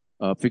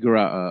figure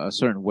out a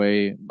certain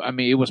way. I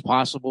mean, it was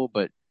possible,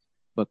 but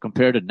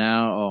compared to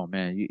now, oh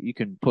man, you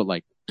can put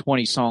like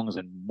 20 songs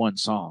in one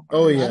song.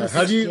 Oh A lot yeah.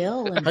 of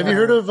skill Have you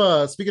heard involved.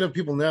 of speaking of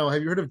people now,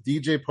 have you heard of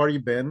DJ Party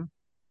Ben?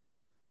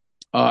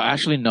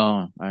 Actually,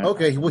 no,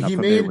 Okay, I'm well not he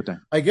familiar made with that.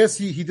 I guess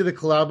he did a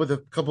collab with a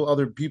couple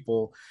other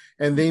people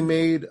and they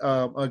made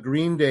a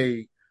Green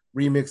Day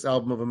remix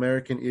album of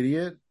American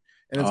Idiot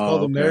and it's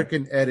called Oh, okay.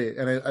 American Edit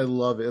and I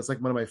love it. It's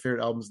like one of my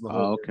favorite albums in the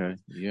whole Oh, world. okay.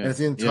 And Yeah. it's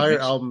the Yeah. entire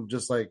album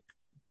just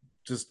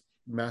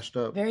mashed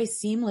up. Very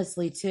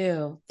seamlessly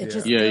too. It Yeah.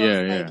 just Yeah. feels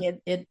Yeah. like Yeah.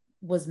 it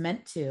was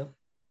meant to.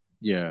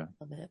 Yeah.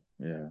 Love it.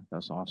 Yeah.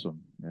 That's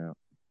awesome. Yeah.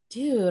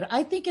 Dude,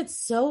 I think it's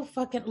so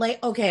fucking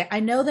like, okay, I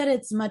know that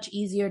it's much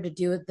easier to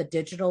do it the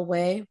digital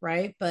way,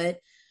 right? But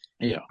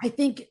Yeah. I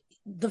think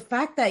the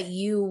fact that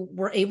you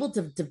were able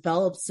to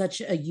develop such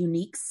a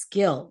unique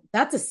skill,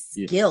 that's a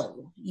Yeah.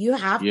 skill. You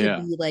have to Yeah.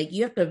 be like,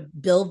 you have to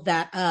build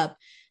that up.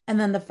 And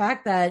then the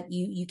fact that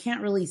you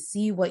can't really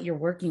see what you're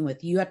working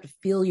with, you have to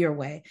feel your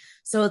way.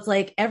 So it's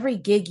like every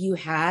gig you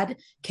had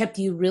kept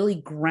you really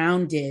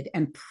grounded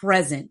and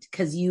present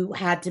because you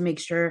had to make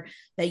sure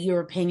that you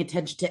were paying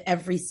attention to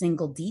every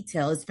single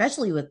detail,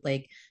 especially with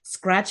like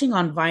scratching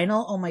on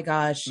vinyl. Oh my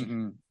gosh.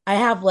 Hmm. I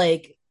have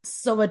like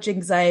so much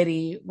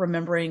anxiety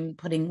remembering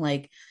putting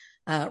like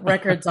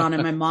records on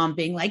and my mom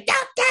being like,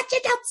 don't touch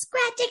it, don't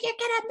scratch it, you're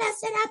gonna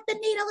mess it up. The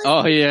needle is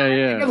Oh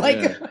yeah.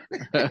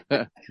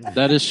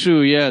 That is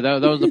true. Yeah,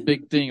 that was a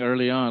big thing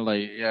early on.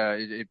 Like, yeah,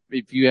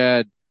 if you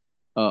had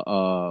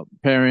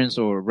parents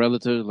or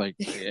relatives, like,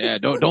 yeah,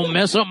 don't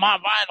mess up my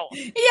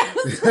vinyl.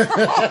 Yes.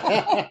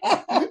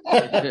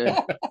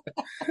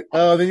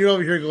 Oh, then you're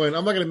over here going,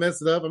 I'm not gonna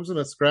mess it up. I'm just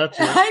gonna scratch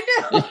it.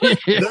 I know.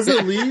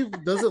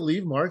 Does it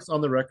leave marks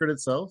on the record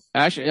itself?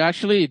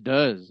 Actually, it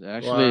does.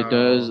 It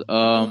does.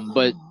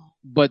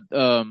 But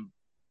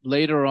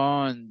later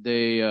on,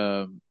 they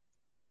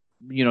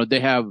they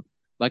have,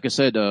 like I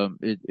said,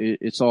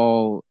 it's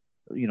all,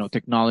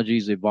 technology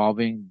is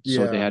evolving.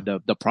 So they had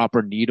the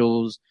proper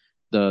needles,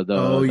 the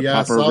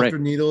proper softer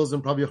needles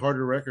and probably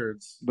harder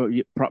records. But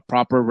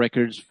proper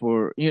records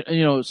for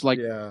it's like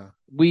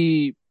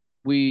we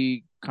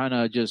kind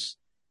of just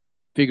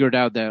figured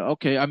out that,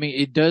 okay, I mean,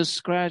 it does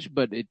scratch,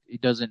 but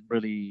it doesn't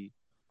really.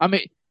 I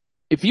mean,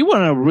 if you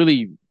want to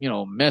really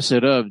mess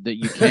it up, that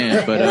you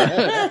can, but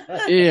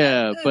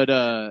yeah, but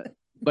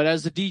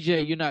as a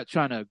DJ, you're not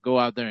trying to go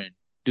out there and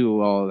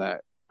do all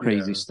that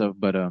crazy stuff.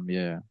 But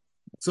yeah.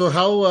 So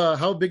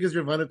how big is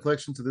your vinyl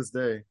collection to this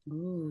day?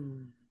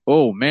 Ooh.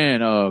 Oh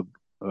man,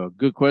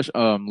 good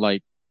question.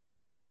 Like,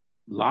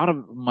 a lot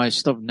of my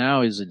stuff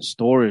now is in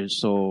storage,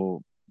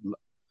 so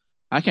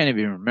I can't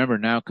even remember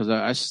now because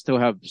I still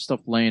have stuff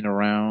laying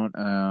around.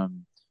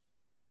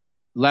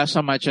 Last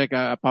time I checked,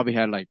 I probably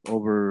had like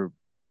over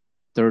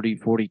 30,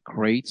 40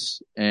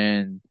 crates,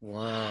 and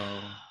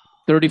wow,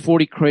 30,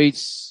 40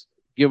 crates,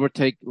 give or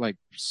take like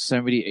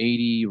 70,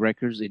 80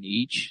 records in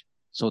each.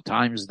 So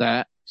times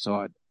that.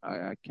 So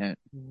I can't.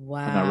 Wow.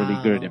 I'm not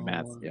really good at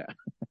math. Yeah.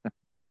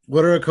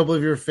 What are a couple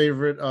of your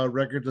favorite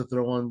records to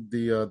throw on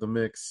the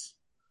mix?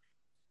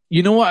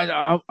 You know what?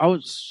 I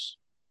was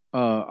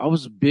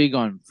big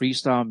on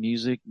freestyle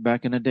music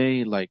back in the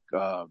day, like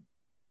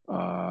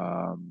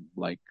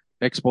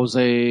Expose,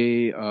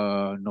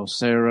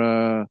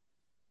 Nocera,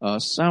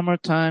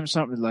 Summertime,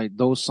 something like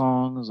those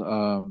songs.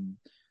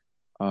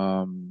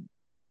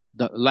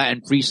 The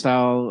Latin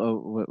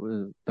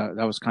freestyle,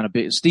 that was kind of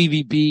big.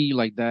 Stevie B,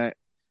 like that,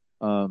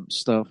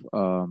 stuff.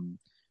 But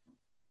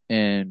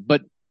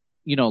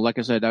like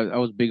I said, I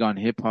was big on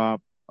hip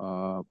hop.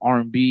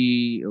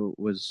 R&B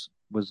was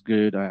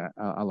good.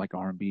 I like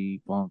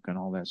R&B, funk, and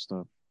all that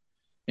stuff.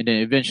 And then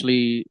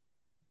eventually,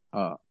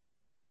 oh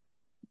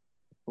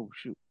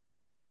shoot.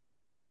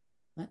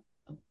 What?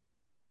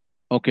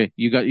 Okay,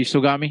 you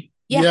still got me?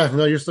 Yeah,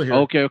 no, you're still here.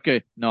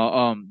 Okay.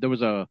 No, there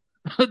was a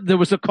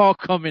call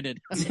coming in.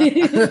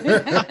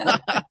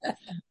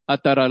 I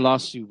thought I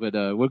lost you, but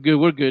we're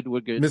good.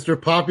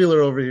 Mr.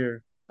 Popular over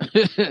here.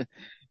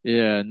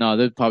 Yeah, no,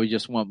 they probably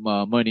just want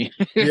money.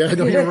 Yeah,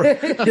 no,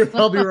 you're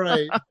probably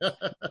right.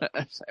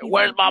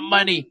 Where's my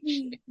money?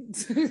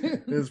 It's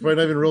probably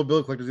not even real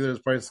bill collectors either.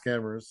 It's probably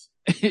scammers.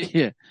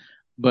 Yeah,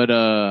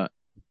 but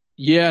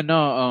yeah,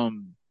 no,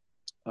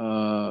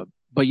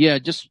 but yeah,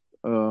 just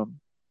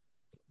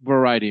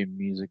variety of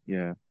music.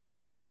 Yeah,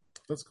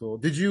 that's cool.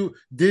 Did you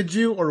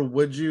or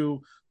would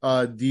you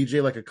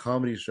DJ like a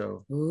comedy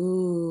show?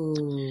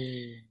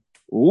 Ooh,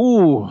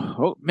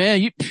 oh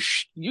man, you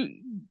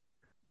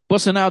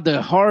busting out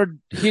the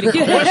hard hitting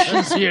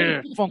questions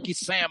here, Funky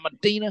Sam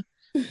Medina.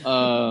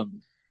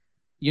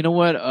 You know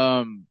what?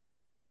 I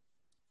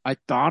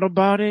thought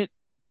about it.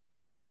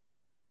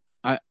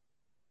 I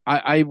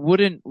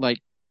wouldn't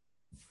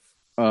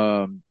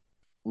I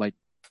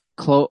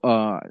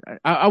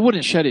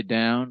wouldn't shut it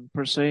down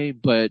per se,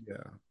 but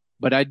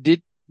I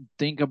did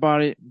think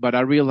about it. But I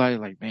realized,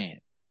 like, man,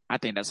 I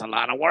think that's a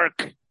lot of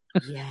work.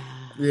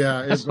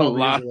 Yeah, it's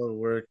probably a lot of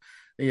work.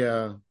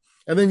 Yeah.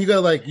 And then you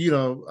got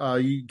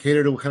you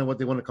cater to kind of what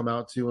they want to come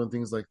out to and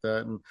things like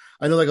that. And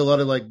I know like a lot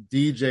of like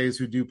DJs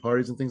who do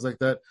parties and things like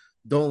that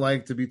don't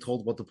like to be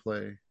told what to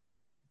play.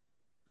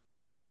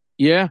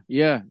 Yeah.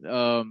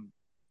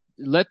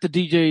 Let the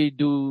DJ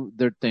do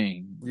their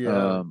thing.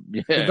 Yeah.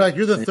 In fact,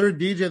 you're the third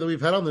DJ that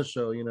we've had on this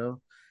show, and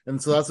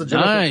so that's the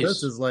general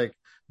consensus. Like,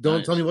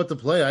 don't tell me what to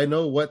play. I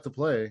know what to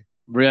play.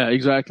 Yeah,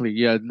 exactly.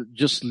 Yeah,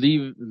 just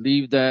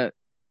leave that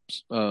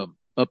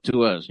up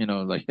to us.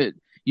 Like,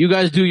 you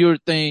guys do your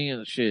thing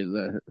and shit.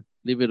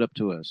 Leave it up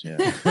to us. Yeah.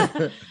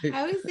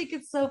 I always think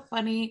it's so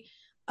funny.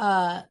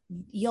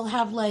 You'll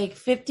have like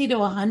 50 to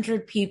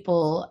 100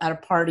 people at a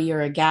party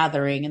or a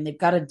gathering, and they've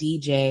got a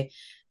DJ,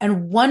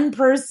 and one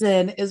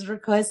person is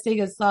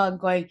requesting a song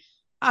going,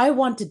 I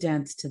want to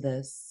dance to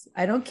this.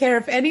 I don't care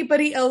if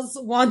anybody else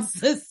wants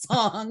this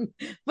song,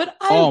 but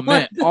I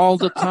want this all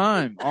song. the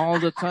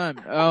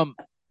time.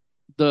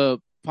 The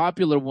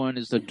popular one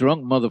is the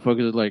drunk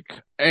motherfucker that's like,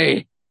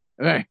 hey,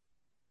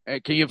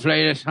 can you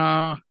play this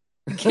song?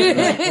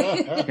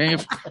 Can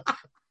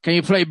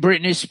you play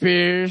Britney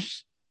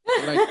Spears?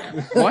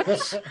 Like,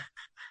 what?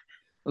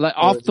 Like,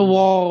 off the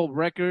wall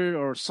record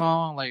or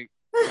song, like,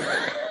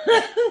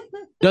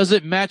 does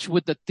it match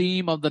with the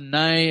theme of the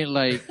night?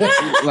 Like,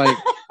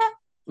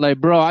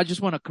 bro, I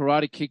just want to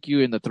karate kick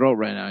you in the throat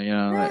right now,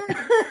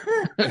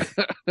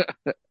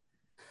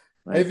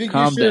 I think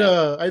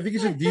you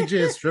should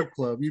DJ a strip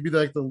club. You'd be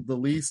like the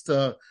least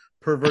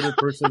perverted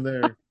person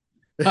there.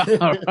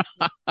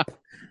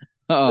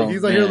 Oh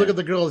He's not here to look man. at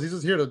the girls. He's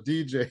just here to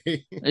DJ.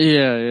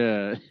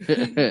 Yeah,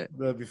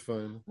 That'd be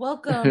fun.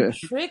 Welcome,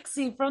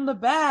 Trixie from the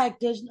back.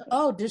 Does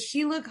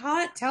she look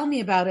hot? Tell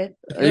me about it.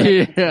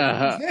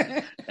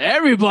 yeah.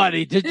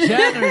 Everybody, the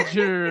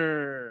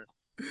janitor.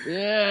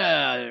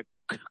 Yeah,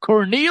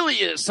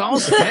 Cornelius on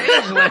stage.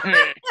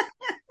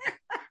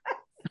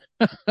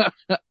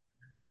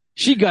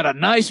 She got a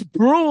nice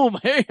broom.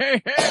 Hey,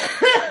 hey, hey.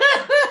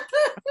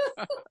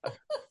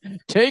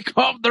 Take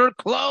off their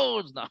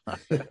clothes. No.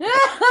 You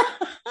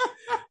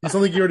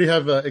sound like you already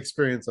have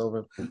experience,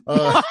 Elvin.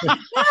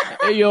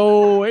 Hey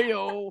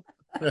yo.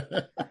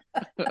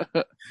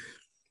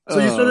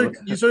 So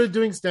you started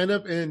doing stand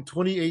up in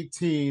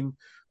 2018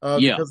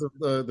 Yeah. because of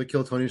the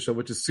Kill Tony show,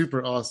 which is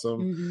super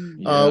awesome. Mhm.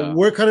 Yeah.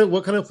 What kind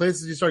of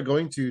places did you start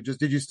going to? Just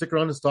did you stick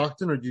around in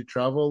Stockton, or did you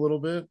travel a little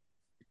bit?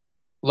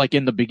 Like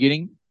in the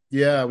beginning.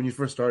 Yeah, when you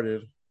first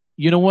started.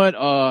 You know what?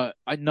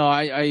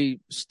 I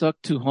stuck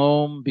to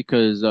home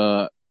because,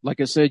 like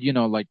I said,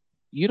 like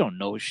you don't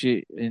know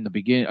shit in the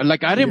beginning.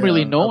 Like I didn't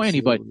really Yeah, know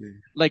anybody. absolutely.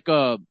 Like,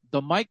 the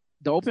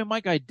open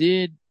mic I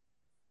did,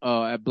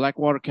 at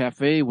Blackwater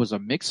Cafe was a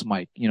mixed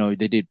mic.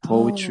 They did Oh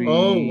poetry,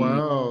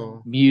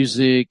 wow.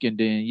 music, and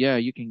then, yeah,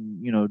 you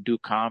can, do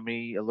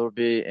comedy a little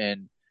bit.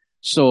 And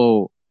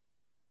so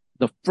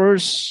the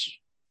first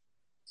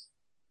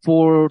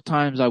 4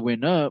 times I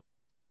went up,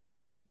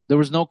 there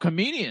was no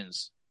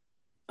comedians.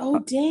 Oh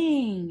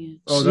dang.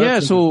 Oh, Yeah.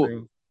 that's So,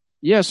 interesting.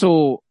 yeah,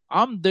 so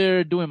I'm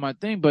there doing my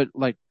thing, but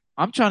like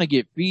I'm trying to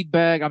get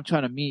feedback. I'm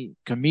trying to meet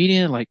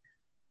comedian. Like,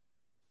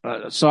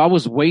 so I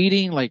was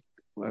waiting, like,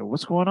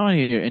 what's going on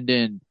here? And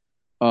then,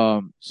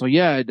 so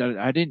yeah,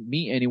 I didn't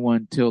meet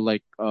anyone till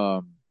like,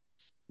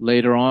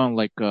 later on,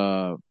 like,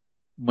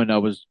 when I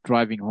was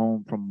driving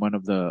home from one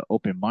of the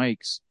open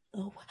mics,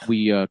 Oh wow.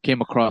 we, came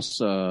across,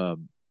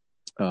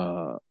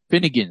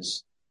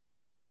 Finnegan's,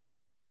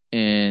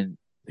 and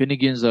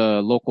Finnegan's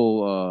a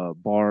local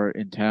bar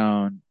in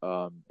town,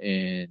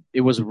 and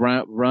it was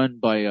run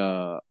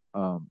by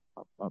I'm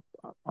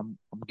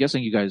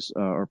guessing you guys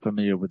are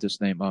familiar with this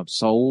name,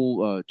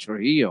 Saul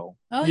Trujillo.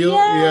 Oh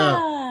Yeah.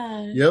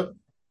 yeah. Yep.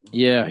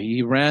 Yeah,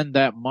 he ran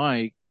that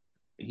mic.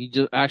 He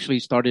just actually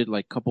started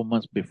like a couple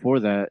months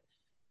before that,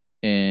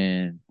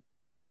 and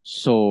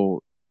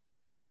so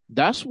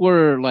that's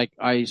where like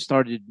I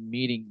started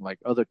meeting like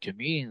other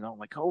comedians. I'm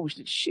like, oh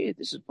shit,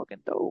 this is fucking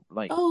dope.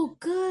 Like, Oh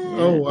good.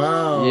 Oh yeah,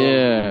 wow.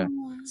 yeah,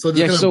 So it just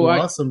yeah. kind of So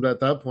blossomed at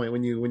that point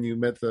when you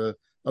met the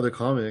other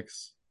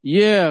comics.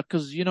 yeah,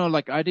 because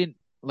like I didn't,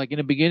 like in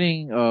the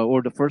beginning,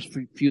 or the first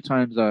few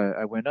times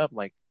I went up,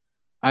 like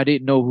I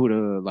didn't know who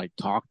to like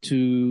talk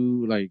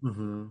to, like,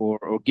 Hmm. or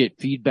get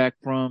feedback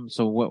from.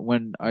 So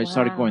when I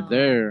started going Wow.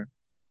 there,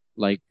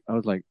 like I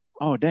was like,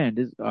 oh damn,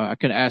 this, I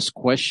can ask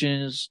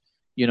questions,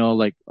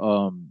 like,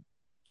 what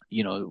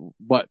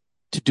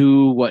to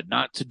do, what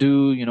not to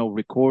do,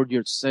 record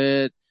your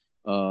set,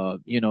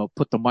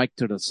 put the mic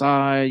to the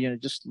side,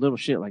 just little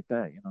shit like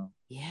that.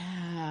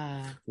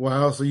 Yeah.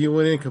 Wow. So you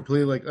went in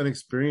completely like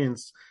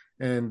unexperienced,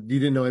 and you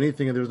didn't know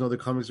anything, and there was no other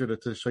comics there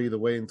to show you the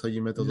way until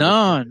you met those other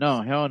No, no,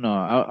 comics. hell no.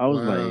 I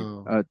was like,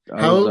 Wow.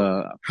 I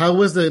was, How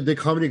was the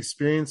comedy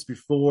experience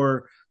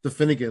before the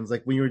Finnegans?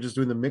 Like when you were just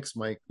doing the mix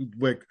mic,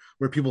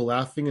 were people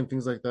laughing and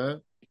things like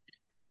that?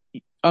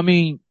 I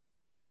mean,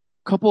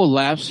 couple of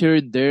laughs here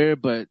and there,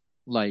 but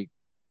like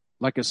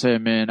I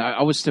said, man,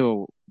 I was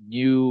still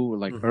new,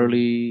 like Hmm.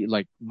 early,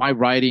 like my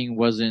writing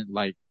wasn't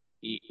like,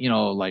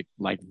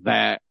 like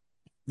that.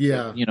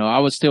 Yeah. I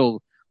was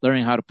still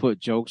learning how to put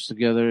jokes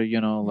together,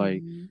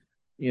 Mhm.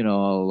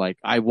 like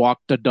I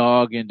walked the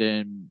dog and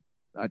then,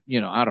 I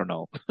don't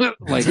know,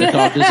 like the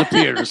dog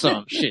disappeared or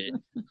some shit.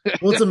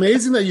 Well, it's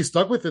amazing that you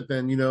stuck with it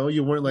then,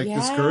 you weren't like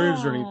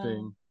discouraged or Yeah.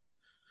 anything.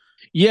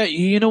 Yeah,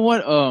 you know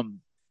what?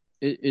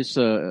 It's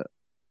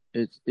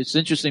it's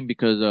interesting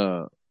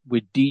because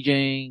with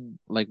DJing,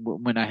 like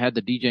when I had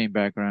the DJing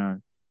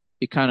background,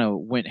 it kind of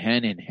went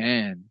hand in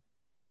hand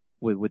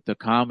with the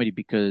comedy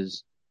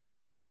because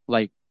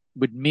like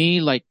with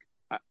me, like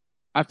I,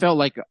 I felt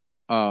like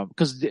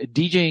because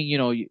DJing,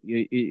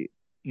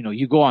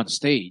 you go on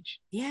stage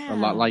a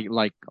lot, Yeah.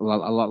 like a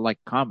lot like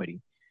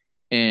comedy,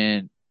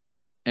 and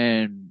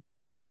and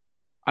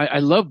I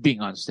love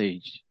being on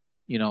stage.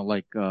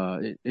 Like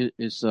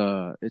it's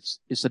a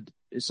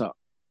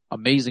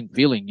amazing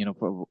feeling.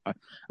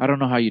 I don't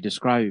know how you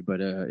describe it,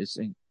 but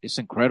it's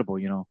incredible.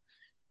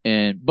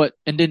 And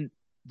then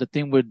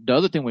the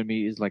other thing with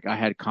me is like I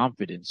had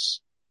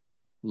confidence.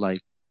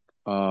 Like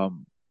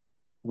um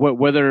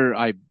whether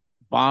I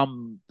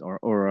bombed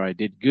or I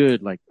did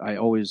good, like I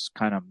always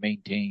kind of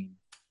maintained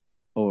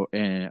or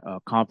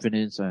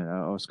confidence, and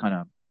I was kind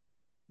of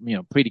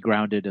pretty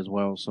grounded as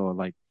well. So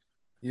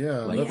Yeah,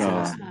 like that's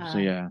awesome. so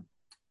Yeah. yeah.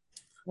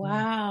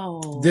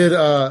 Wow.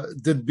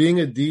 Did being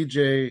a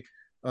DJ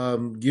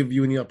give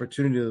you any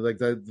opportunity like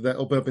that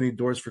open up any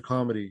doors for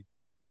comedy?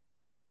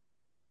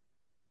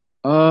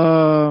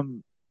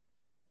 Um,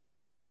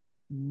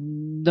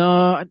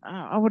 no,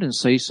 I wouldn't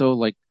say so.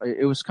 Like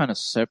it was kind of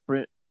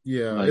separate.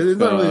 Yeah, Like, it's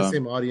not really the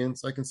same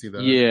audience. I can see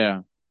that.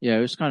 yeah, yeah,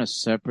 it was kind of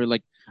separate.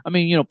 Like, I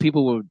mean,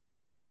 people would,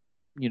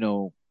 you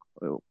know,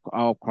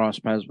 I'll cross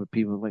paths with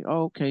people like,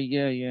 oh, okay,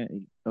 yeah, yeah.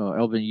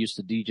 Elvin used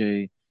to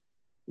DJ,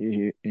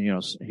 here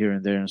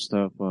and there and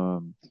stuff.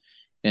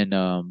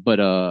 But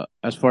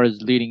as far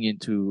as leading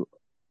into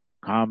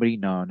comedy,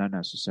 no, not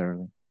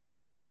necessarily.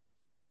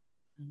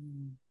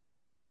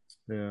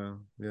 Yeah,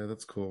 yeah,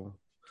 that's cool.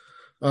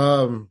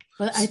 But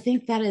I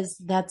think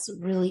that's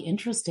really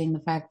interesting. The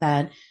fact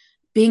that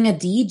being a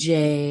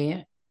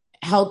DJ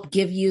helped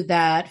give you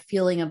that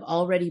feeling of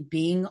already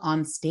being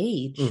on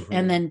stage,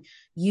 and then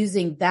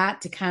using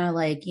that to kind of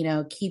like,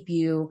 keep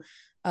you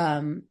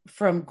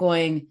from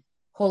going,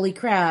 holy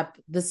crap,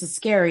 this is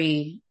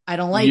scary. I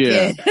don't like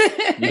Yeah,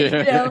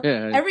 it.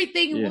 yeah,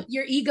 Everything yeah.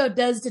 your ego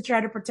does to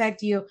try to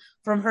protect you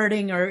from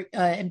hurting or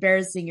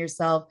embarrassing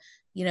yourself.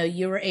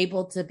 You were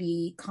able to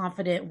be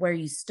confident where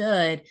you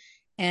stood,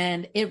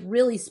 and it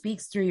really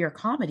speaks through your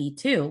comedy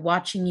too.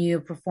 Watching you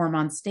perform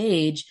on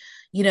stage,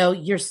 you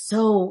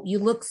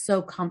look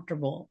so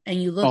comfortable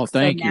and you Oh, look so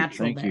thank you,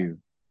 natural thank there. you,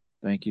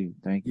 thank you,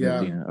 thank you, Yeah.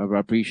 Lena. I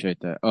appreciate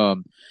that.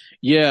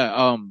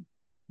 Yeah,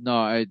 no,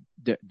 I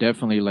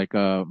definitely like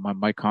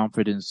my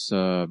confidence.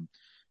 I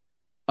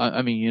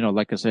mean,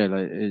 like I said,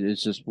 like,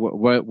 it's just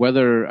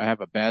whether I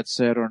have a bad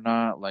set or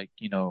not. Like,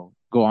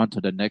 go on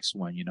to the next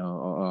one.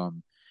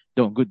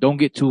 Don't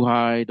get too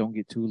high, don't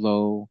get too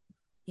low.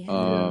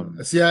 Yeah.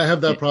 Yeah. See, I have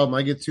that It, problem.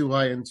 I get too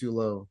high and too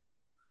low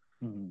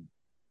mhm.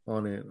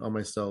 on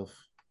myself.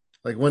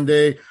 Like one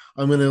day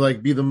I'm gonna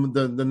like be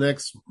the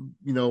next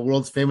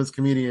world's famous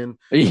comedian.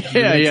 The Yeah, next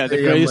yeah, the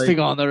day I'm greatest like thing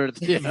on earth.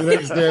 the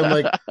next day I'm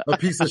like Yeah. a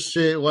piece of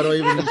shit. Why do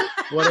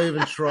I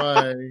even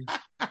try?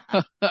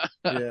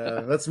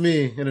 Yeah, that's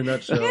me in a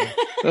nutshell.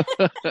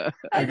 I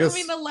I don't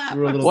mean guess to laugh.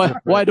 we're a I'm little sorry.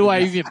 Why different. do I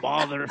even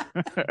bother?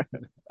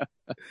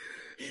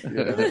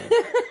 Yeah.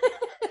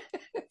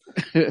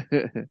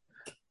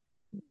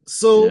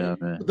 So Yeah,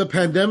 man. the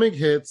pandemic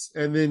hits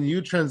and then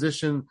you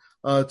transition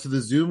to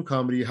the Zoom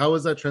comedy. How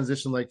was that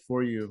transition like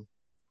for you?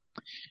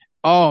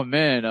 Oh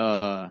man,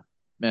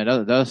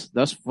 man,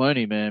 that's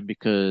funny, man,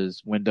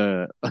 because when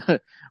the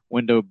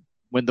when the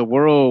when the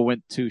world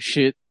went to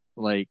shit,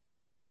 like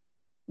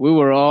we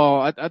were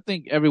all, I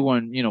think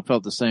everyone,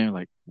 felt the same,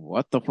 like,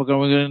 what the fuck are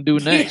we gonna do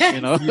next,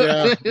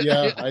 Yes. Yeah,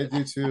 yeah, I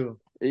do too.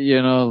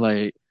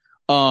 Like,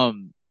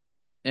 um,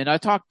 and I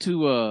talked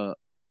to,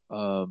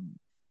 um,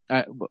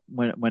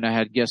 when I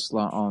had guests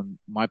on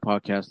my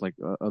podcast, like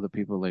other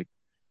people, like,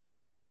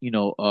 you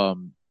know,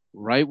 um,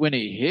 right when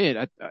it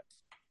hit,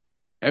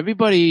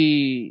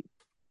 everybody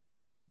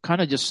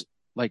kind of just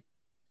like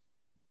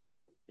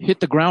hit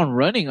the ground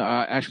running,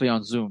 actually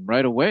on Zoom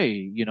right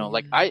away.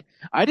 Like Yeah.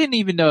 I didn't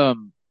even,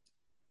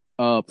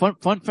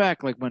 fun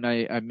fact, like when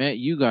I met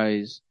you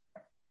guys,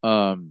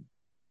 um,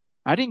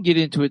 I didn't get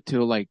into it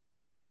till like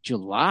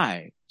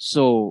July.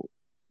 So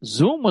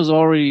Zoom was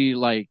already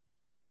like,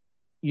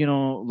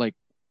 like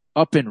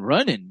up and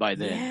running by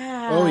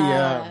then. Oh yeah.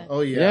 Yeah.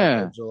 Oh yeah. By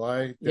Yeah.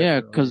 July, Yeah.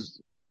 definitely.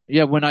 Cause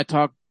yeah, when I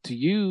talked to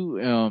you,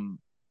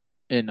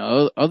 and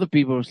other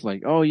people, it's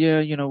like, oh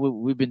yeah,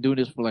 we've been doing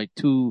this for like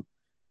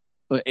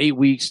 8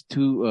 weeks,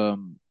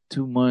 2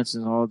 months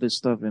and all this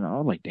stuff. And I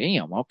was like,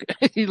 damn,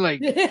 okay.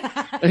 Like,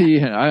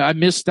 yeah, I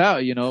missed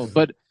out,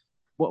 but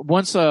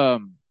once,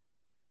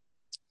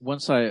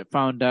 once I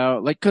found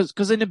out, like,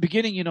 cause in the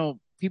beginning,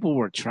 people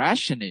were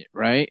trashing it,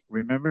 right?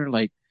 Remember,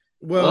 like,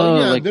 Well,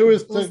 yeah, like, there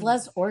was It was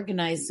less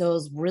organized, so it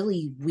was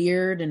really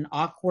weird and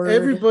awkward.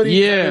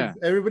 yeah,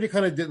 everybody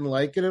kind of didn't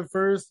like it at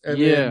first,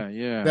 and then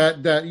yeah, yeah,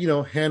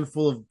 that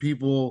handful of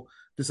people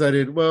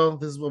decided, well,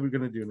 this is what we're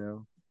gonna do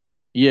now.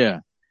 yeah,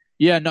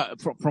 yeah. No,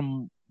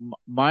 from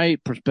my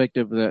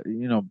perspective, that,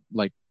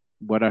 like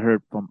what I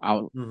heard from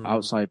Hmm.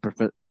 outside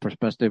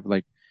perspective,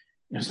 like,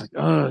 it's like,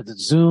 oh, the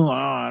Zoom, oh,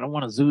 I don't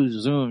want to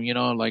Zoom,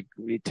 like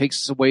it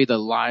takes away the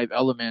live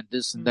element,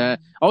 this and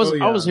that. Mm. Oh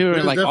I was yeah, hearing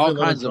there's like all definitely a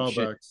lot of kinds of shit.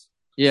 drawbacks.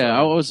 Yeah, I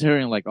Sorry. was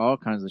hearing like all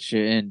kinds of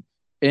shit,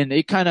 and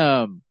it kind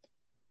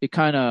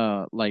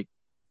of like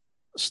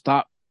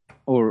stopped,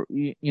 or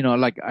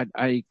like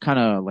I kind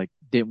of like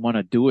didn't want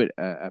to do it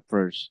at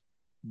first,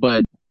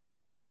 but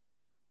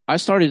I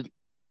started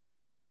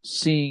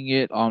seeing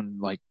it on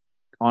like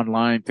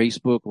online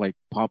Facebook, like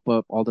pop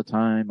up all the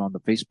time on the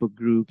Facebook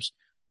groups.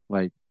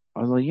 Like,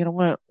 I was like, you know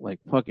what? Like,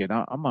 fuck it.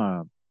 I'm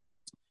a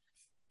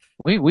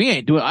we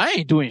ain't doing I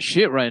ain't doing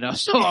shit right now.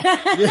 So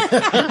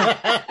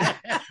Yeah.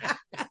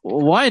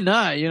 why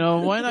not?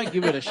 Why not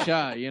give it a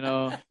shot?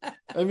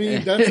 I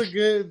mean, that's a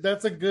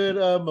good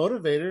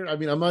motivator. I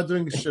mean, I'm not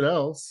doing shit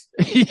else.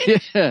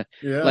 Yeah,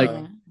 like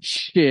Yeah. Yeah.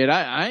 shit.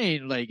 I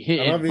ain't like I don't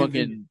hitting have anything.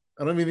 fucking.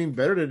 I don't have anything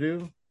better to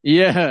do.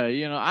 Yeah,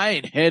 I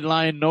ain't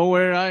headline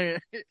nowhere. I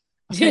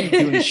ain't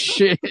doing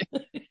shit.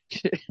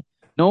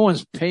 No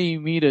one's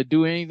paying me to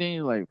do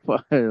anything. Like,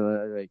 fuck,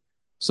 like,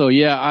 so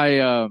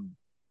yeah,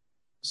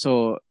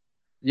 so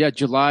yeah,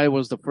 July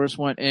was the first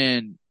one,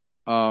 and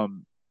I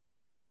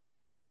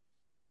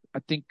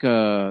think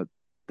the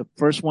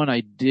first one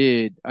I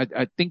did,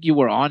 I think you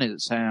were on it,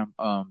 Sam.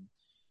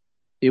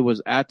 it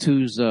was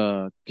Atu's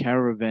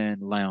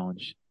Caravan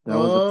Lounge. That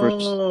was the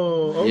first.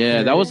 Oh,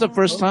 Yeah, that okay. was the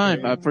first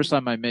time. Okay. First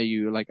time I met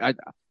you. Like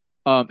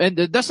and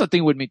that's the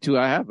thing with me too.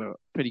 I have a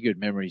pretty good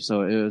memory,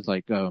 so it was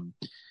like I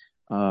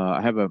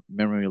have a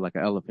memory like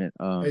an elephant.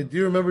 I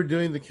do remember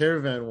doing the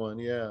caravan one.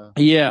 Yeah.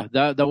 Yeah,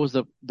 that was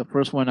the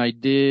first one I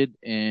did,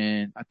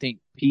 and I think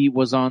Pete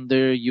was on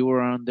there. You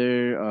were on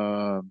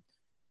there.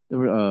 There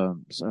were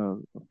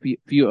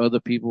few other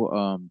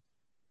people.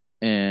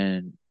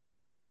 And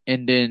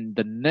then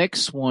the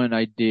next one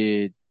I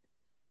did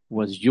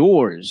was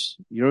your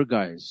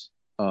guys,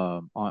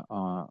 on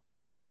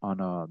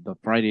the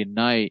Friday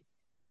night,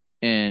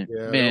 and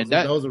Yeah. man,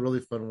 That was a really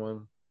fun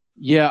one.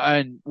 yeah,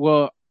 and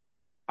well,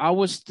 I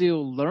was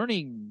still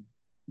learning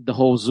the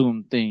whole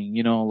Zoom thing,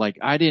 like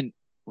I didn't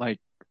like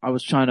I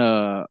was trying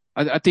to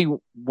I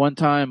think one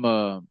time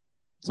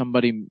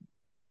somebody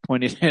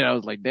pointed it, I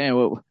was like,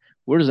 damn,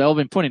 where's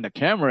Elvin pointing the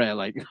camera at?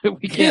 Like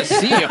we can't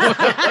see him.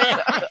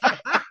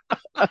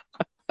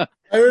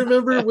 I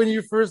remember when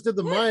you first did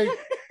the mic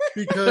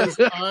because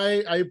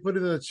I put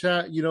it in the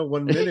chat,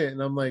 1 minute, and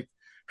I'm like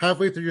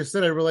halfway through your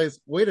set, I realized,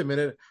 wait a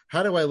minute,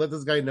 how do I let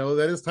this guy know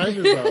that his time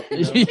is up?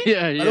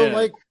 Yeah. I don't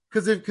like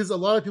because a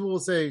lot of people will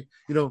say,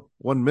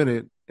 1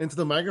 minute into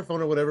the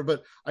microphone or whatever,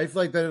 but I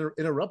feel like that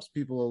interrupts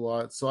people a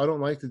lot, so I don't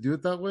like to do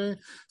it that way.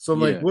 So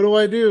I'm like, what do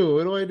I do?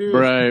 What do I do?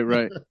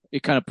 Right.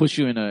 It kind of puts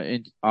you in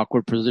an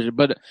awkward position,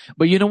 but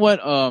you know what?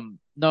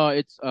 No,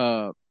 it's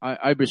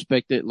I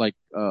respect it. Like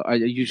I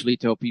usually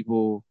tell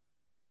people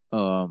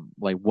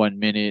like 1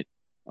 minute.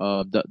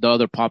 The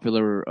other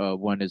popular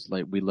one is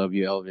like, "We love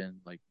you,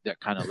 Elvin." Like that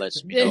kind of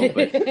lets me know.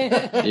 But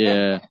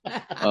yeah,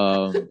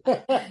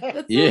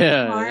 That's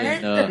yeah, so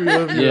and, We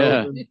love you,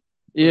 yeah, Elvin.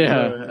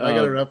 yeah. I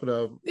gotta wrap it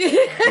up.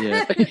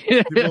 Yeah.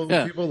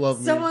 People love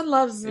me. Someone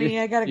loves me.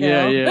 I gotta go.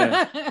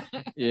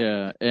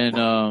 Yeah.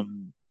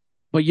 And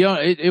but yeah,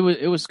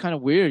 it was kind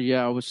of weird.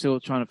 Yeah, I was still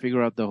trying to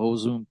figure out the whole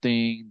Zoom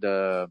thing.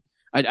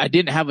 I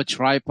didn't have a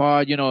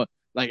tripod.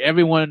 Like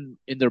everyone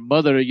and their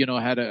mother,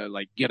 had to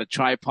like get a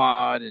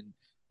tripod and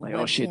like,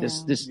 oh shit,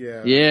 this this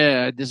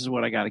is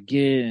what I gotta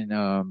get, and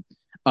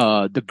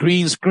the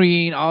green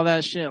screen, all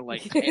that shit.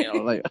 Like,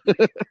 damn, like.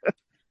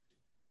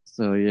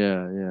 So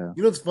yeah.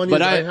 What's funny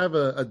But is I have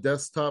a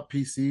desktop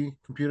PC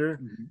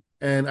computer,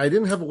 and I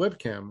didn't have a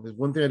webcam. There's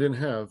one thing I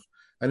didn't have.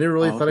 I never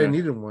really thought I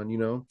needed one,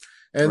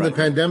 And the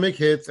pandemic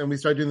hits, and we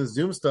started doing the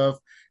Zoom stuff,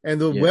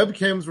 and the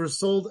webcams were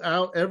sold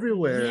out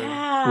everywhere.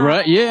 Yeah.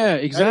 Right. Yeah.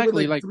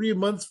 Exactly. Like 3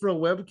 months for a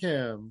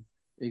webcam.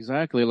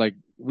 Exactly. Like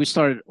we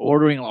started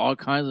ordering all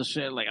kinds of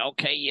shit. Like,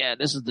 okay, yeah,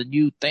 this is the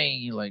new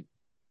thing. Like,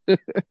 it's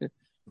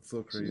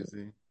so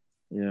crazy.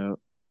 Yeah.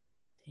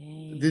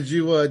 Dang. Did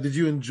you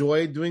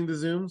enjoy doing the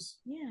Zooms?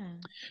 Yeah.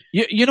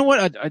 You know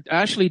what? I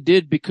actually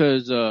did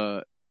because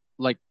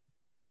like a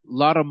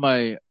lot of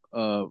my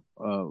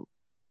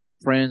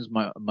friends,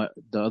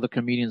 the other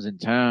comedians in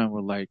town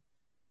were like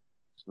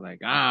you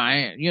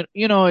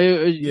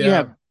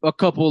have a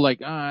couple like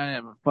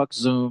fuck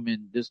Zoom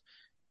and this.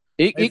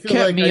 It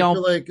kept me on. I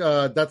feel like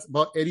that's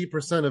about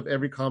 80% of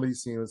every comedy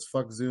scene is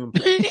fuck Zoom,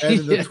 and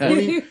then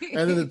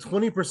the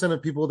 20%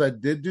 of people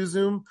that did do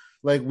Zoom,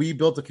 like we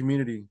built a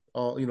community.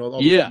 All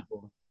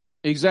people.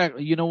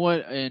 Exactly. You know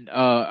what?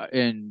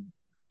 And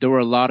there were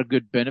a lot of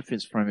good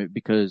benefits from it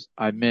because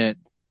I met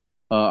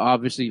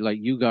obviously like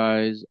you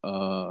guys,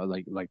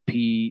 like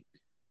Pete,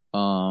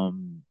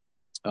 even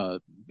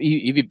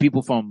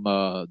people from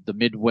the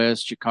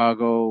Midwest,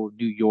 Chicago,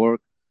 New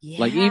York.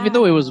 Yeah. Like even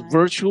though it was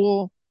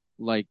virtual,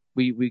 like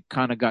we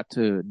kind of got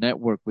to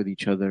network with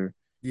each other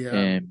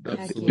and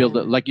build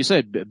like you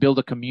said, build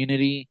a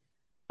community.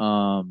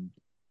 So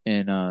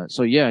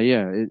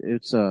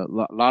it's a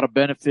lot of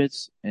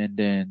benefits, and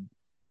then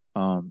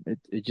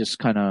it just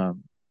kind of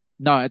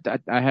I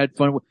had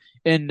fun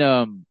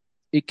and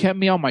it kept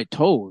me on my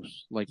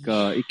toes. Like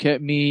it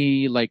kept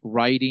me like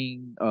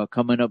writing,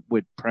 coming up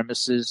with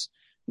premises,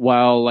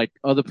 while like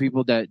other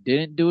people that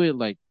didn't do it,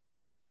 like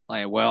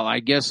well,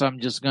 I guess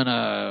I'm just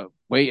gonna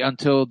wait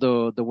until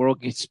the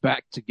world gets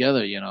back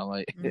together,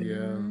 like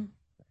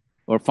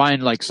or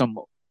find like some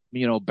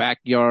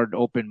backyard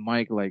open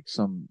mic, like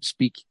some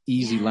speak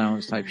easy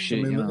lounge type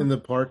shit, in the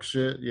park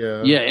shit.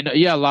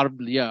 A lot of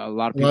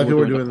people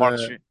were doing the park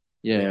that. shit.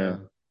 Yeah.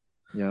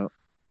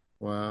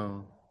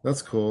 Wow,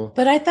 that's cool.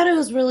 But I thought it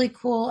was really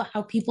cool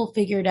how people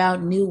figured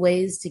out new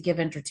ways to give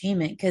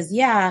entertainment, because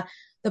the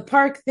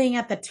park thing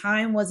at the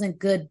time wasn't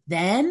good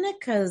then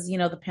because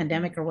the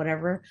pandemic or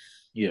whatever.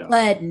 Yeah.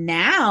 But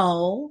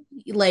now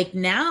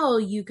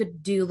you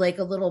could do like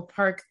a little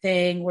park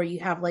thing where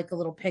you have like a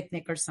little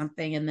picnic or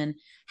something and then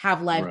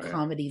have live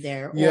comedy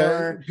there. Yeah,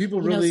 or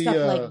people really stuff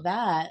like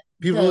that.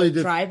 People really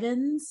did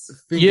drive-ins.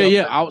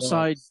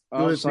 Outside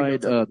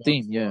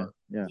theme. Yeah,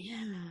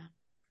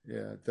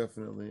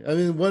 definitely. I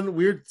mean,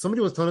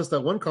 somebody was telling us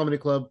that one comedy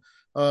club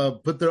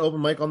put their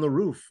open mic on the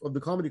roof of the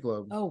comedy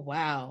club. Oh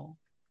wow.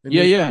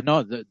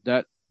 No,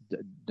 that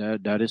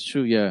is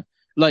true. Yeah.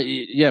 Like,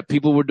 yeah,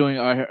 people were doing.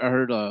 I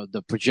heard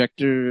the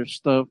projector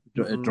stuff,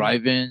 Hmm. I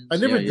drive-ins.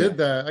 never Yeah, yeah, did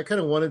that. I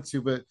kind of wanted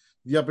to, but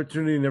the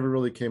opportunity never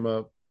really came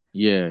up.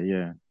 yeah,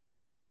 yeah,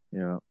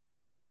 yeah,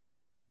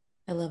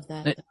 I love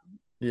that Eh,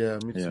 though. Yeah,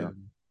 me yeah, too.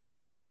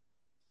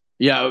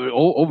 yeah.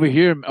 Over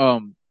here,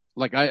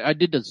 like I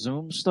did the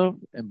Zoom stuff,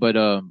 but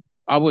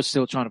I was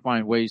still trying to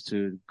find ways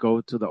to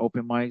go to the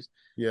open mics.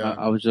 Yeah.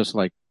 I was just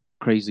like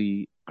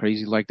crazy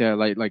like that.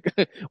 Like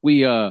we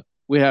had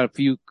a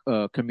few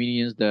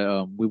comedians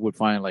that we would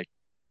find like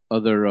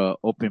other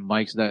open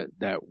mics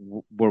that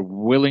were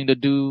willing to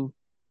do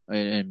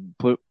and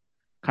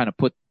kind of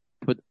put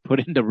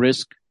in the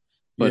risk.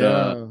 But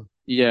Yeah.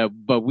 yeah,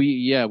 but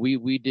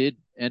we did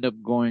end up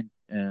going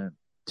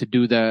to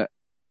do that,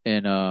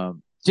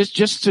 and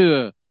just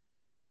to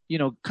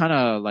kind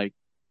of like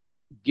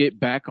get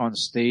back on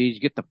stage,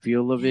 get the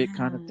feel of it,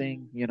 kind of Yeah.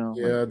 thing. Like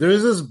Yeah,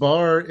 there's this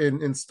bar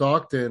in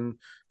Stockton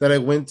that I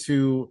went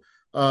to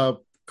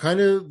kind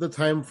of the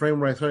time frame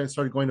where I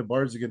started going to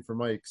bars again for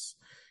mics.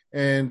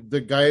 And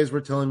the guys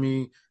were telling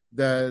me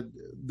that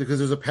because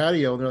there's a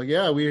patio, and they're like,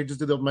 "Yeah, we just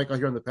did the mic out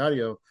here on the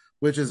patio,"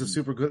 which is a mm,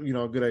 super good,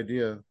 good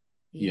idea.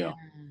 Yeah.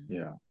 yeah,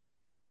 yeah,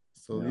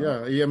 So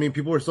yeah, yeah, I mean,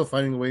 people are still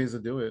finding ways to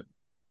do it.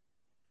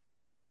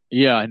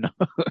 yeah. I know.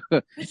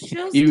 It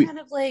shows You, kind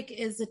of like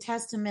is a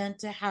testament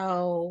to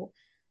how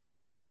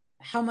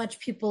much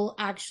people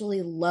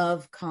actually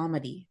love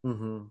comedy.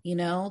 Hmm.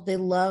 They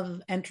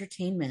love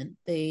entertainment.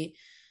 They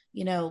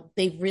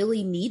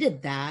really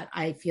needed that.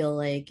 I feel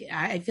like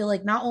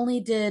not only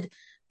did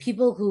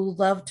people who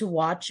love to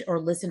watch or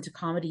listen to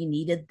comedy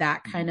needed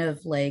that kind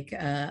of like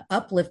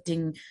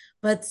uplifting,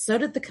 but so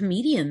did the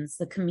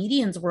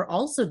comedians were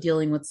also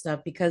dealing with stuff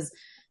because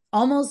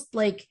almost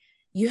like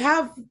you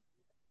have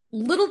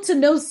little to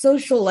no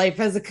social life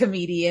as a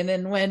comedian,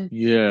 and when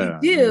you yeah,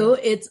 yeah, do,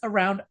 it's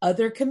around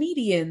other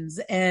comedians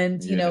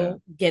and yeah.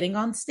 getting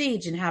on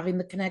stage and having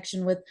the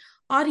connection with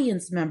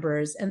audience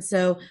members. And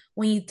so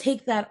when you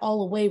take that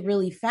all away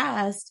really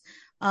fast,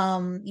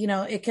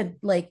 it could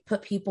like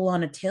put people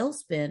on a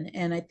tailspin.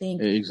 And I think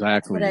that's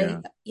what Exactly. I Yeah.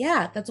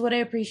 yeah, that's what I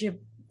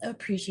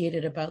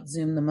appreciated about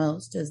Zoom the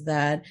most, is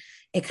that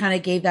it kind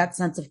of gave that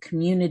sense of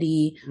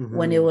community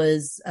when it Hmm.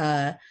 was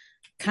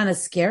kind of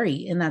scary,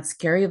 in that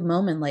scary of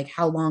moment, like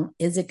how long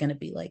is it going to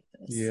be like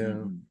this? Yeah.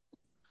 Hmm.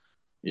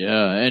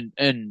 Yeah,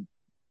 and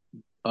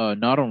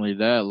not only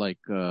that, like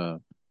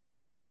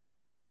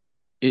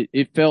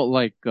it felt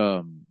like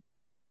I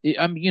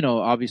mean,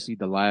 obviously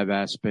the live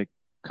aspect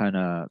kind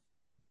of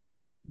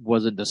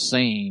wasn't the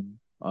same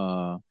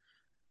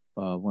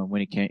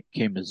when it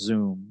came to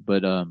Zoom,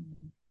 but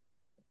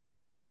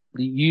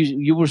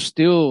you were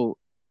still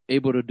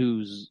able to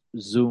do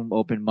Zoom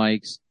open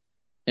mics,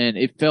 and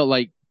it felt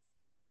like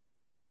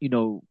you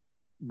know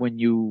when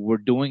you were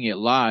doing it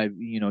live,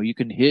 you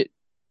can hit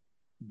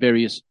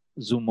various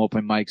Zoom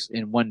open mics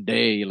in one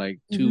day, like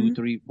two, Mm-hmm.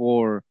 three,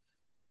 four,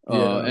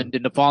 Yeah. and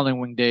then the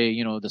following day,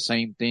 the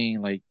same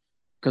thing, like,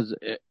 cause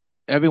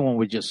everyone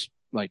would just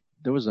like,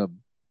 there was a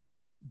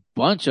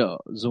bunch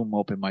of Zoom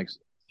open mics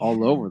all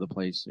Yeah. over the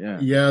place. Yeah.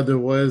 Yeah, there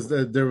was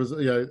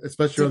yeah,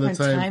 especially around Different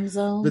time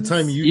the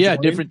time zones. you Yeah.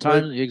 joined, Different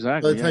times. by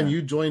Exactly. the time Yeah.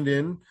 you joined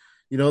in,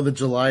 the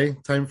July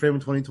time frame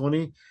in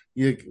 2020,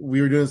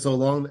 we were doing so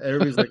long that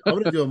everybody's like, I'm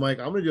gonna do a mic,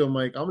 I'm gonna do a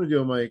mic, I'm gonna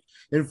do a mic.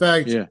 In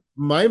fact, Yeah.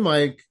 my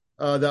mic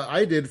that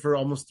I did for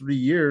almost 3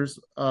 years,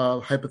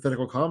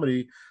 hypothetical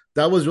comedy,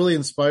 that was really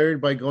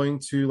inspired by going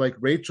to like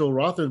Rachel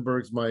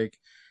Rothenberg's mic.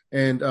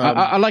 And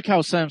I like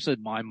how Sam said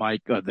my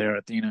mic there,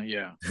 Athena.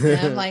 Yeah.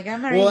 Yeah, I'm like,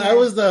 I'm right well, I here.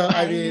 was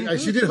I mean,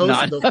 she did host it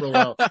Not. though for a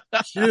while.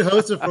 She did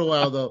host it for a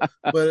while though,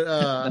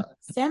 but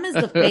Sam is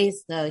the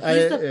face, though. He's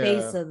the yeah,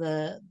 face of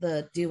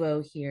the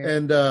duo here.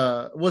 and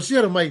well, she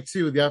had a mic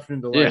too, the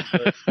Afternoon Yeah.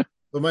 Delight,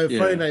 but my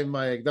Friday Yeah. night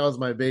mic, that was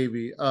my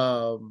baby.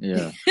 Yeah.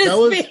 That His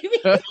was baby.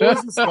 that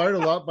was inspired a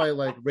lot by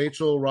like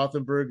Rachel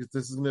Rothenberg.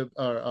 This is gonna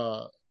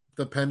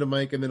the Panda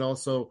mic, and then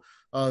also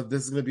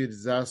this is gonna be a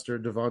disaster.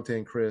 Devontae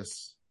and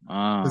Chris,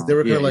 because they Oh,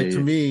 were kind yeah. of Yeah. like, to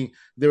Yeah. me,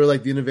 they were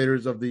like the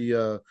innovators of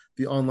the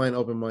online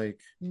open mic.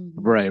 Mhm.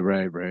 Right.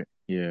 Right. Right.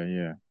 Yeah.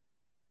 Yeah.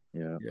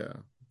 Yeah. Yeah,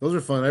 those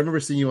are fun. I remember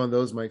seeing you on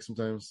those mics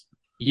sometimes.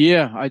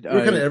 Yeah. You were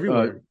kind of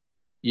everywhere.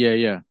 Yeah.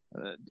 Yeah.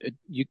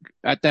 You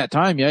at that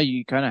time, yeah,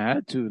 you kind of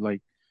had to,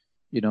 like,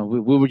 we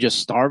were just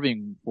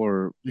starving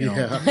for,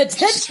 Yeah,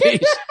 Attention.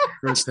 stage,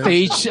 for attention.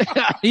 stage.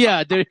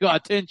 Yeah, there you go.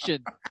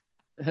 Attention.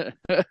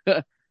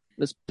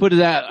 Let's put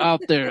that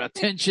out there.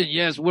 Attention.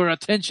 Yes, we're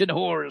attention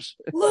whores.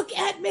 Look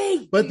at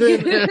me. But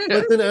then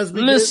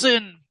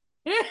Listen,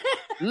 as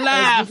we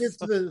laugh. get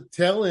to the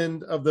tail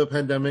end of the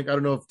pandemic, I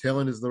don't know if tail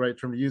end is the right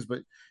term to use, but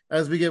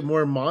as we get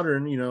more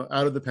modern,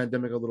 out of the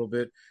pandemic a little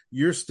bit,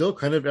 you're still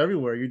kind of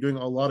everywhere. You're doing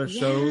a lot of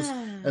shows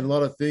and Yeah. a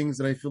lot of things,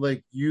 and I feel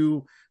like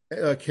you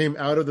came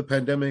out of the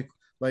pandemic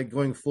like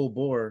going full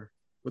bore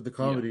with the Yeah.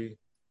 comedy.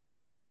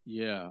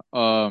 Yeah.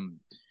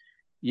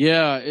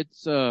 Yeah,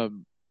 it's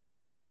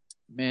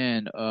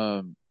man,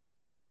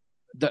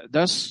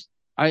 that's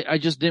I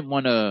just didn't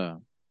want to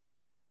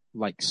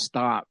like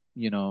stop,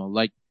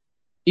 like,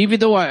 even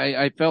though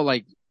I felt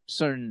like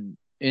certain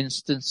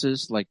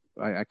instances, like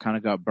I kind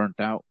of got burnt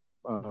out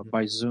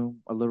by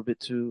Zoom a little bit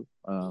too.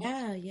 Yeah,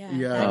 I can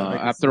see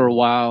After a that.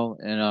 while,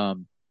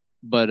 and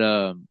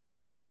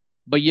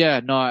but yeah,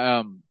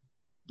 no,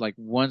 like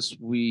once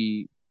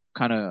we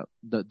kind of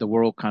the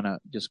world kind of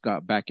just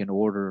got back in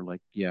order,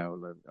 like yeah,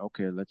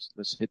 okay,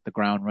 let's hit the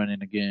ground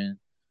running again.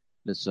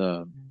 Let's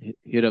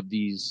hit up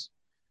these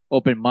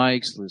open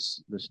mics.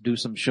 Let's do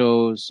some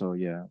shows. So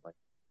yeah, like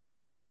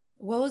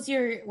What was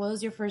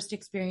your first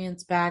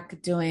experience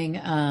back doing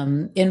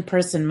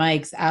in-person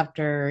mics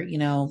after,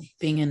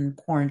 being in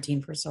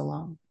quarantine for so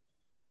long?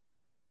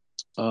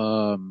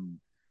 um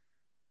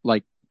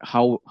like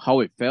how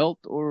it felt,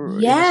 or in a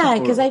sense, Yeah,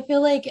 because or I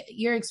feel like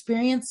your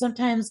experience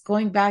sometimes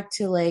going back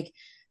to like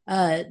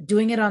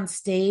doing it on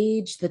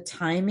stage, the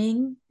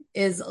timing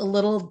is a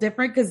little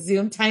different because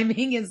Zoom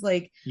timing is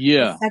like a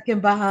yeah.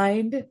 second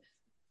behind.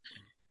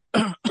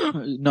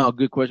 No,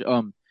 good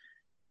question.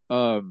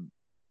 Um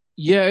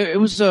yeah, it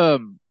was a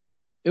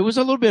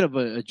little bit of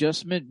an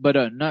adjustment, but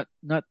not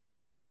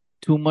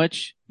too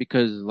much,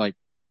 because like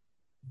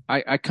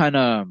I kind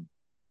of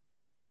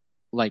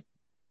like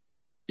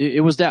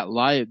it was that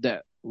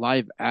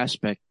live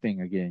aspect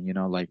thing again,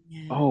 like,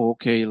 Yeah. oh,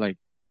 okay, like,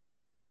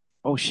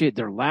 oh shit,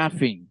 they're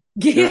laughing.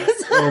 They're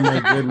Yes. Oh my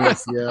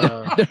goodness,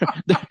 yeah.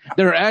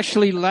 they're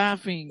actually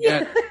laughing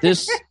Yeah. at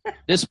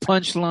this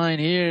punchline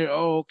here.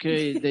 Oh,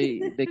 okay,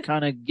 they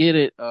kind of get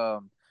it.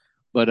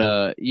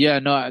 But yeah,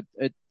 no, I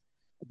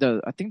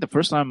think the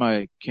first time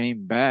I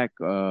came back,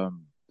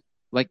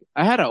 like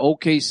I had an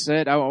okay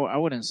set. I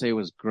wouldn't say it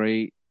was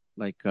great.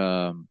 Like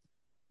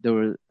there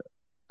were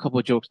a couple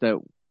of jokes that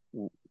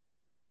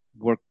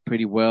worked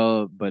pretty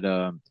well, but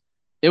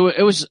it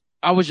was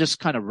I was just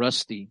kind of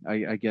rusty,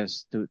 I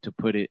guess, to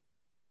put it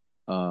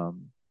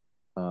um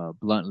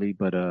bluntly.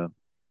 But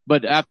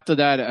after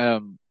that,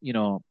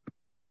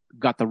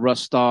 got the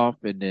rust off,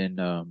 and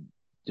then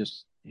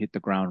just hit the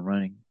ground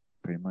running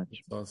pretty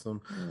much. That's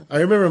awesome. I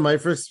remember my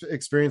first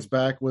experience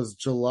back was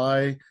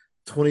July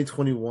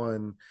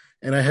 2021,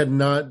 and I had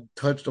not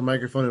touched a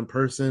microphone in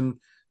person,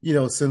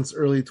 since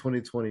early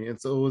 2020. And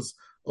so it was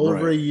over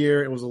Right, a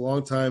year. It was a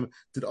long time.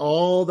 Did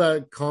all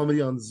that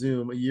comedy on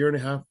Zoom, a year and a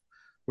half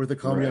worth of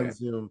comedy on right.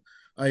 Zoom.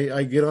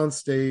 I get on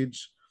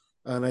stage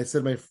and I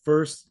said my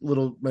first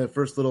little,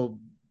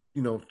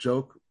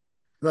 joke.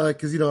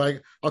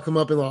 Because I'll come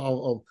up and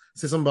I'll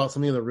say something about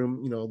something in the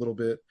room, a little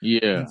bit. And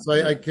Yeah, so I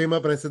yeah. came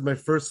up and I said my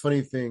first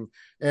funny thing,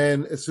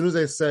 and as soon as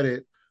I said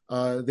it,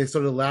 they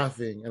started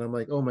laughing, and I'm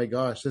like, oh my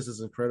gosh, this is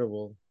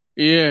incredible.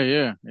 Yeah,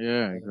 yeah,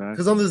 yeah,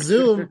 Because on exactly. the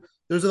Zoom,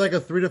 there's like a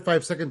 3 to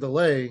 5 second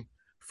delay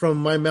from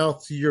my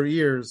mouth to your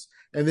ears,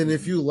 and then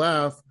if Mhm. you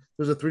laugh,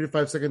 there's a 3 to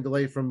 5 second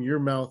delay from your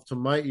mouth to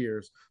my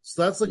ears.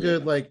 So that's a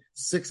good Yeah. like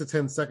 6 to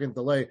 10 second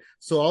delay.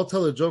 So I'll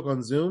tell a joke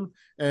on Zoom,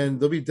 and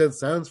there'll be dead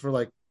silence for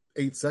like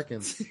 8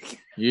 seconds.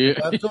 Yeah,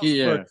 That feels for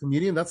a yeah.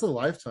 comedian, that's a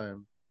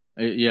lifetime.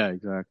 Yeah,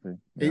 exactly.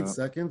 Eight Yeah.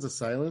 seconds of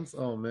silence.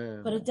 Oh But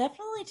man. it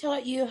definitely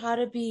taught you how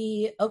to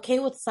be okay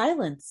with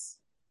silence.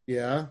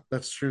 Yeah,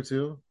 that's true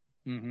too.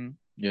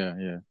 Yeah,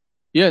 yeah.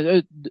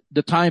 Yeah,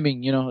 the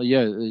timing,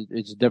 yeah,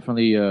 it's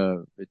definitely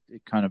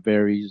it kind of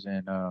varies,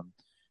 and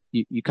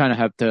you kind of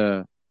have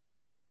to,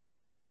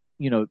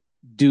 you know,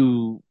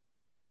 do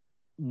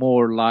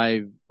more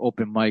live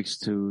open mics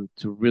to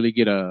really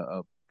get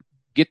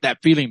that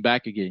feeling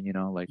back again,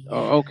 like, Yeah.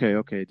 oh,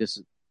 okay, this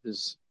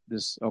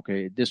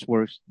okay, this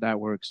works, that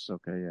works,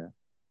 okay, yeah.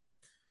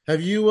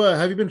 Have you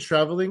been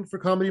traveling for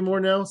comedy more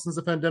now since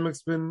the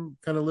pandemic's been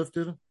kind of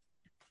lifted?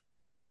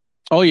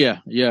 Oh yeah,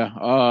 yeah.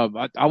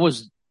 I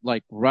was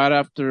like right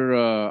after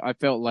I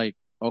felt like,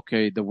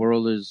 okay, the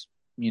world is,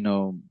 you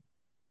know,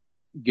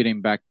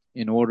 getting back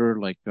in order.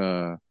 Like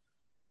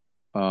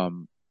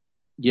um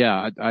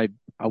yeah,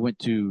 I went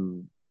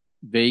to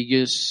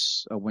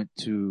Vegas.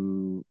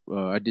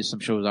 I did some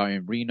shows out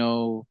in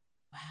Reno.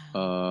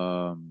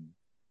 Wow. Um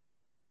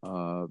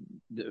uh,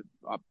 the-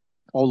 uh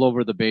all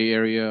over the Bay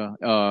Area.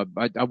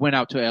 I went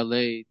out to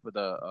LA for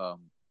the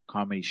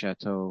Comedy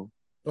Chateau.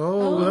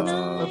 Oh,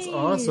 Oh, that's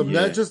awesome. That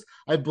Yeah. nice. just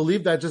I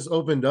believe that just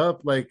opened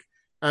up like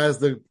as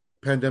the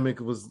pandemic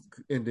was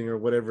ending or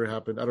whatever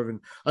happened. I don't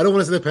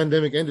want to say the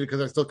pandemic ended because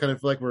I still kind of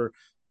feel like we're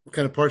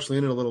kind of partially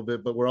in it a little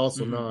bit, but we're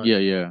also not. Yeah,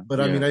 yeah, But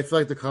I mean, yeah. I feel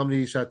like the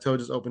comedy chateau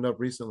just opened up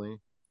recently.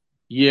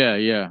 Yeah,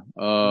 yeah.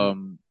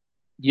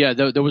 Yeah,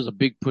 there was a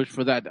big push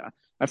for that.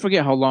 I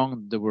forget how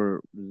long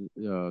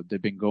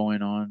they've been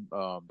going on.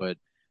 But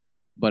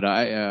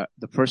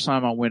the first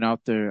time I went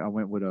out there, I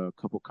went with a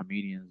couple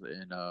comedians,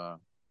 and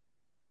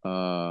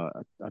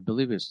I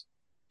believe it's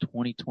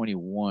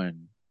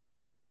 2021.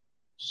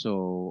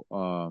 So,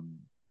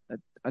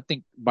 I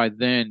think by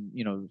then,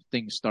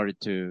 things started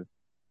to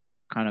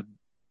kind of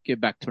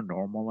get back to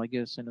normal, I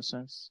guess, in a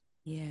sense.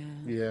 Yeah.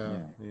 Yeah,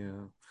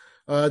 Yeah.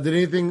 yeah. Did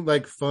anything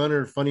like fun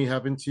or funny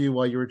happen to you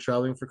while you were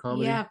traveling for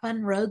comedy? Yeah,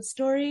 fun road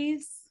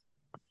stories.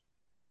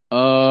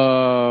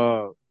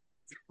 Uh,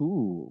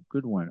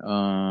 good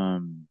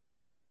one.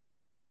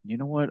 You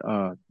know what?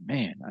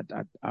 Man,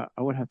 I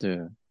would have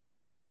to,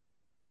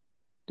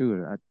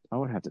 dude. I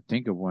would have to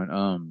think of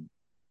one.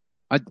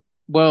 I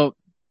well,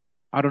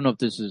 I don't know if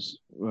this is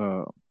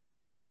a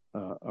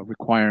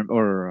requirement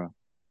or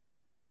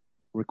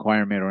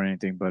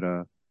anything, but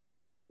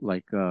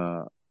like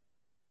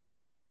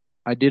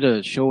I did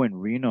a show in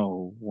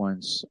Reno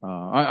once.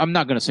 I'm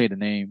not gonna say the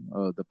name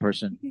of the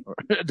person or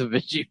the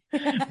venue,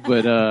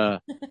 but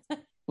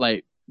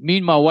like me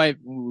and my wife,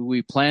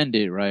 we planned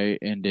it, right?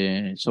 And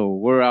then so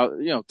we're out,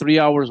 3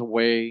 hours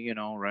away,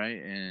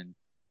 right? And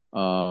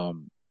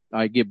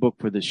I get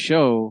booked for the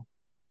show,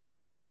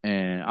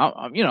 and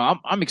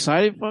I'm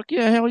excited. Fuck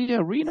yeah, hell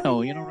yeah,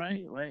 Reno,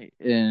 right? Right.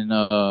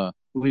 And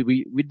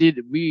we did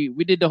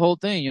the whole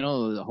thing,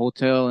 the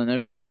hotel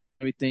and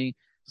everything.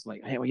 It's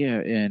like hell yeah,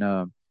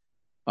 and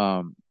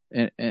and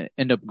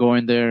end up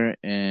going there,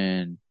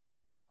 and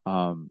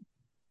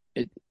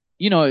it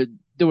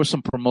there was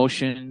some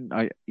promotion,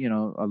 a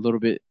little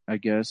bit, I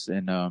guess,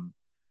 and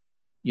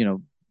you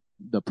know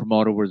the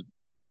promoter was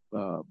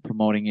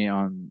promoting it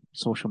on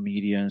social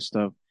media and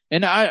stuff,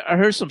 and I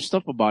heard some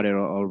stuff about it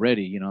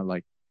already,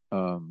 like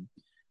about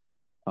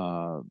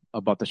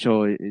the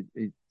show.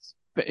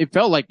 It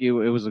felt like it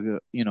was a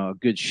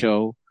good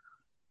show,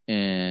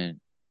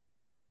 and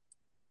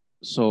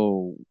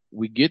so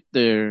we get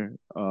there,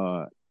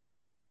 and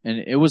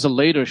it was a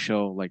later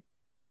show, like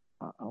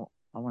I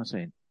want to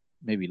say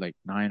maybe like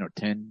 9 or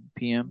 10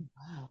 p.m.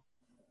 Wow.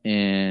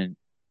 And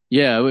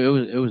yeah,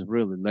 it was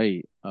really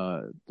late.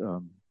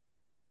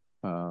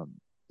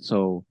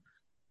 So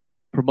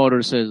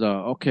promoter says,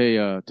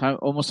 okay,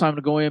 almost time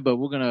to go in, but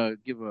we're gonna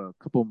give a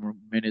couple more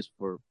minutes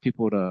for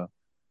people to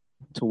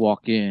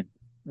walk in.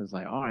 It's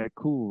like, all right,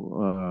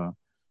 cool.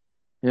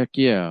 Heck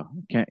yeah,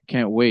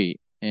 can't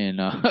wait.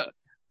 And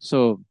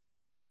so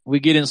we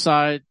get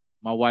inside.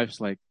 My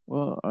wife's like,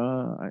 well,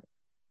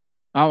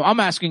 I'm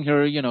asking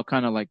her,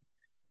 kind of like,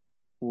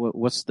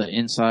 what's the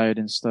inside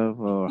and stuff,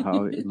 or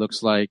how it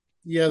looks like.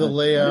 Yeah, the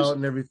layout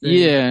and everything.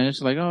 Yeah, and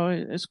it's like, oh,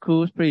 it's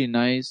cool. It's pretty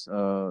nice.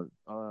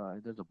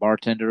 There's a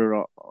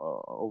bartender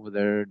over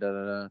there. Da,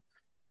 da,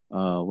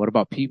 da. What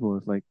about people?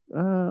 It's like,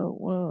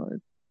 well,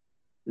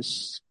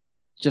 it's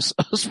just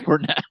us for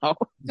now.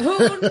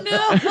 Oh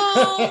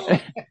no!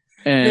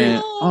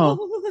 And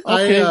No.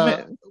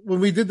 okay. When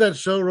we did that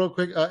show real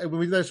quick, when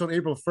we did that show on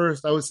April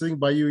 1st, I was sitting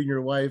by you and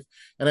your wife,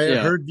 and I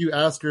heard you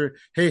ask her,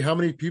 hey, how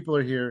many people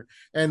are here?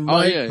 And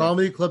my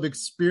comedy club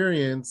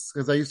experience,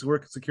 because I used to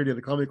work security at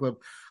a comedy club,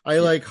 I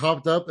like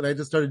hopped up and I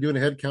just started doing a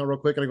head count real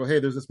quick, and I go, hey,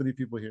 there's this many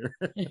people here.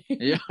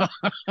 Yeah.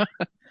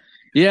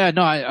 Yeah,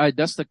 no,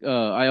 that's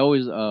I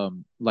always,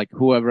 like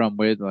whoever I'm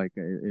with, like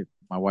if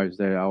my wife's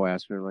there, I'll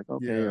ask her, like,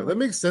 okay. Yeah, that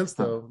makes sense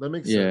though. That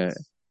makes sense.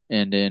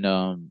 And then,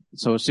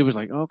 so she was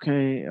like,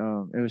 okay,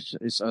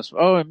 it's us.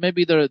 Oh,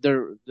 maybe they're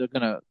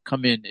gonna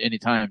come in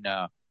anytime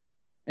now.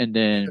 And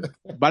then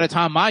by the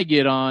time I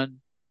get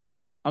on,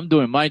 I'm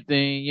doing my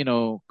thing.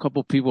 A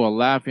couple people are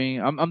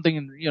laughing. I'm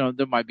thinking,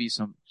 there might be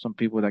some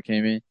people that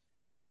came in.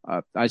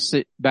 I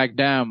sit back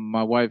down.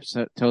 My wife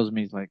tells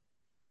me, like,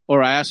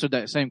 or I asked her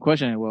that same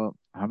question. Well,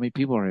 how many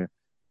people are here?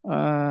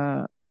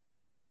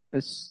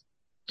 It's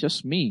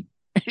just me.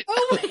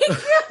 Oh my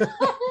god.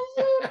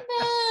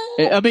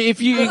 I mean, if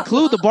you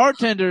include the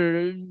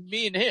bartender,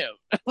 me and him.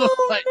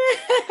 Like,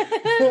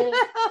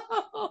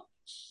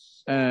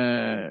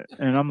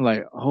 and I'm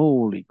like,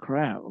 holy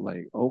crap.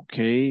 Like,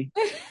 okay.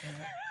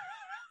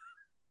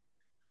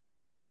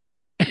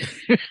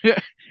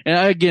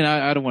 And again,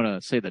 I don't want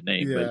to say the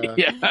name, but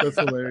yeah, that's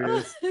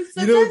hilarious.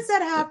 Sometimes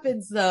that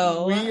happens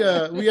though.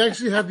 We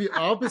actually have the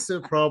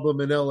opposite problem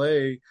in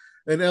LA.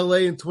 In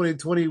LA in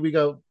 2020, we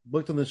got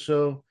booked on the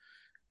show,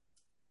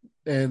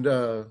 and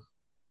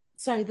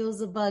sorry, there was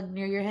a bug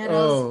near your head. I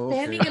was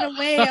fanning it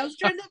away. I was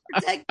trying to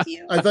protect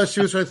you. I thought she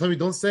was trying to tell me,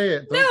 don't say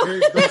it. Don't say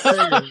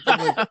it.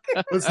 I'm like,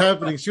 what's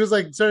happening? She was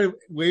like, started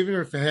waving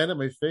her hand at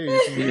my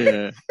face.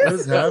 Like,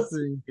 what's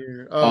happening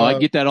here? I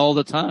get that all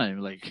the time.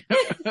 Like,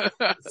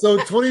 so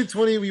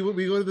 2020,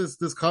 we go to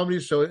this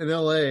comedy show in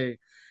LA,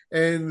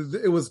 and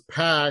it was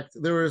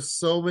packed. There were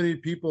so many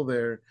people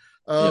there,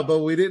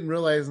 but we didn't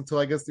realize until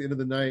I guess the end of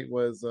the night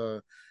was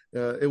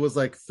it was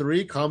like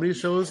 3 comedy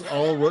shows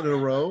all in a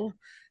row.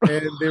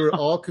 And they were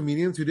all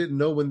comedians who didn't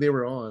know when they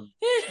were on.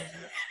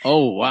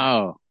 Oh,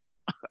 wow.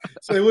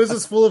 So it was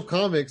just full of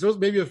comics. There was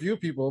maybe a few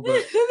people,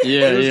 but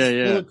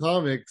full of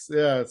comics.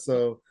 Yeah,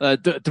 so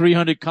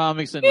 300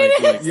 comics and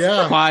like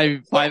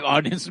five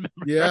audience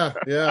members.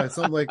 Yeah,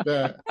 something like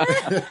that.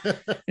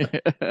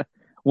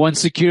 One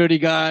security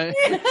guy.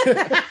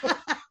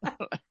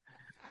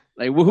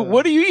 Like,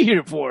 what are you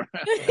here for?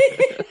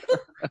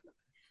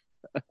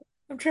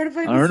 I'm trying to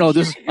find. I don't know. I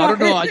don't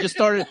know. I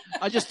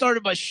just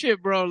started my shit,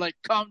 bro. Like,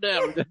 calm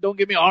down. Don't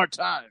give me a hard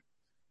time.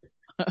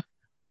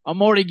 I'm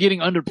already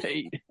getting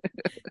underpaid.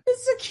 The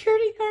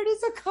security guard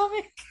is a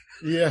comic.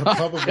 Yeah,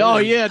 probably. Oh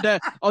yeah.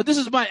 This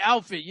is my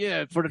outfit.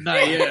 Yeah, for the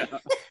night. Yeah.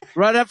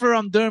 Right after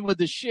I'm done with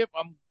the ship,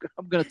 I'm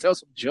gonna tell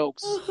some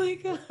jokes. Oh my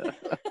god.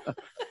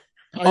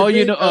 I'll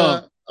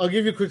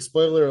give you a quick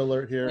spoiler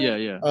alert here.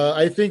 Yeah.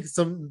 I think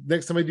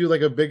next time I do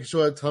like a big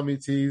show at Tommy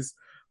T's,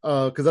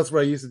 because that's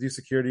where I used to do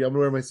security. I'm gonna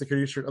wear my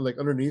security shirt like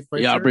underneath my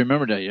Yeah, I shirt.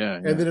 remember that. Yeah,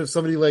 And then if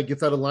somebody like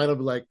gets out of line, I'll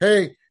be like,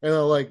 "Hey," and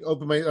I'll like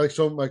open my like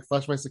show them like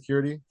flash my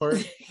security part.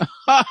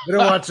 Better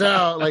watch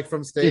out, like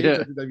from stage. Yeah.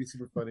 I think that'd be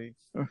super funny.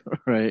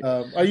 Right.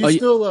 Are you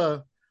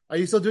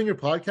still doing your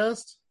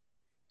podcast?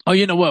 Oh,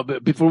 you know what?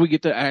 But before we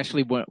get to, I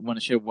actually want to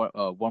share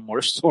one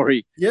more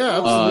story. Yeah,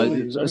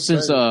 absolutely.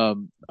 Since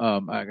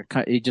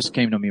it just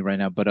came to me right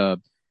now. But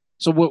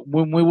so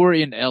when we were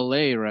in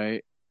LA,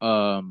 right,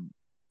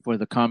 for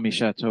the Comedy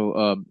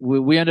Chateau,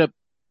 we ended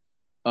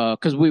up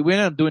because we ended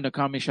up doing the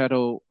Comedy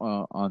Chateau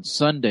on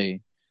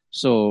Sunday.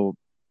 So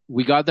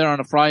we got there on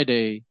a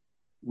Friday.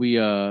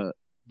 The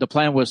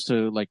plan was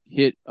to like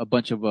hit a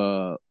bunch of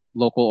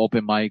local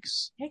open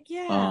mics. Heck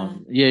yeah.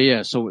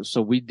 Yeah. So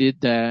we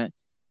did that.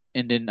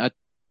 And then I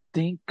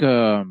think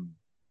I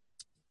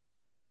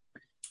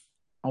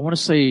want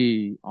to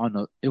say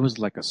it was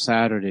like a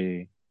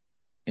Saturday,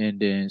 and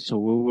then so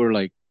we were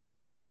like,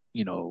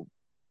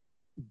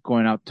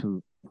 going out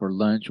for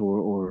lunch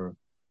or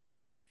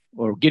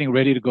getting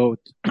ready to go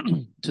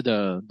to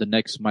the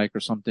next mic or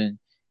something.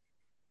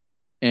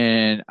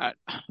 And I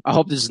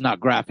hope this is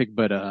not graphic,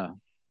 but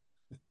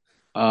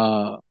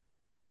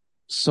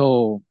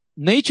so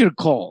nature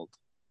called,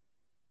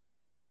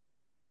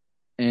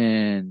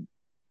 and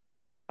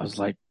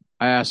I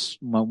asked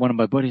one of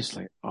my buddies,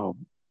 like, oh,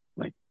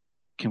 like,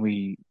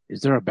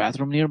 is there a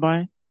bathroom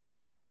nearby?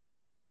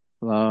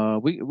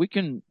 We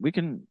can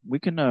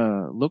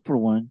look for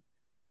one.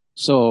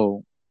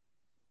 So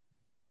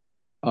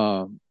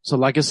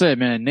like I said,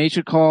 man,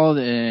 nature called,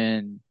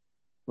 and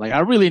like I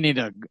really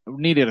needed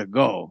to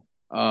go.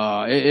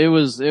 It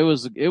was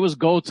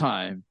go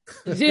time.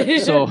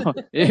 So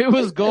it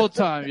was go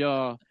time,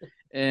 y'all.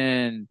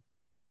 And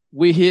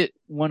we hit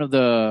one of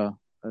the,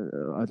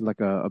 like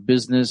a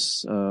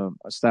business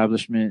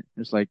establishment.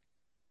 It's like,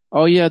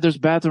 oh yeah, there's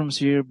bathrooms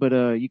here, but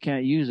you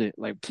can't use it.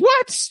 Like,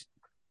 what?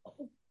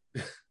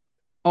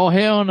 Oh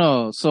hell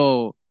no.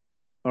 So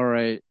all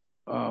right,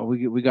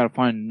 we got to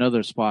find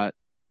another spot.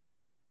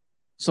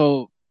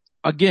 So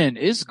again,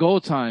 it's go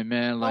time,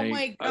 man.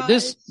 Like, oh my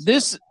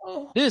this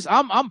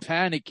I'm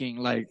panicking.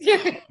 Like,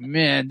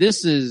 man,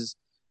 this is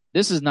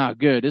not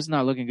good. It's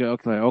not looking good.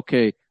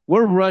 Okay,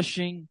 we're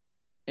rushing,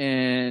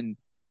 and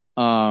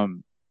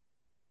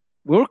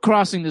we're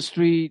crossing the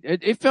street.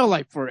 It felt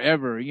like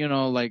forever,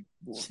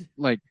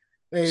 like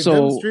Hey, so.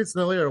 them streets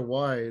in LA are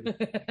wide.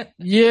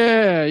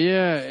 Yeah,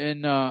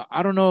 and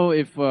I don't know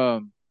if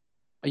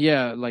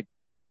like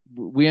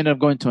we ended up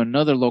going to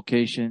another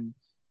location,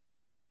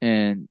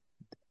 and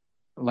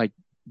like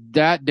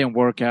that didn't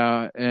work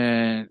out,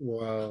 and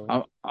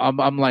wow.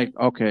 I'm like,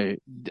 okay,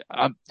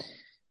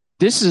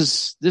 this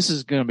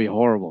is gonna be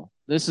horrible.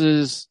 This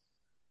is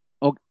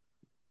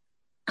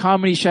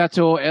Comedy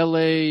Chateau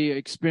LA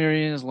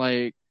experience,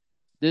 like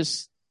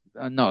this.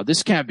 No,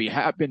 this can't be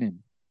happening.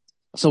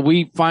 So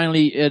we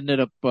finally ended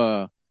up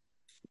going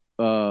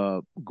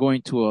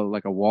to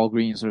a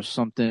Walgreens or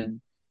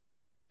something,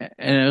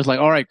 and it was like,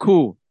 all right,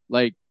 cool.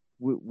 Like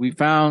we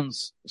found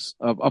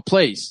a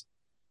place,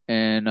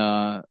 and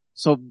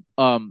so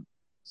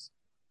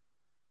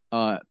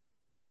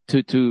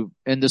to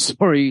end the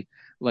story,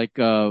 like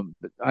I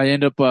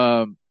end up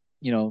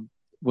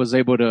was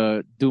able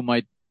to do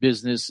my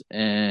business,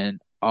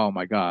 and oh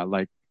my god,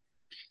 like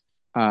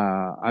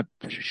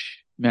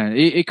man,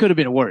 it could have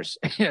been worse.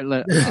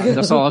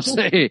 That's all I'm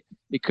saying.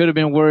 It could have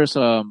been worse.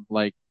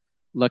 Like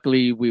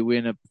luckily we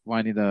ended up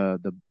finding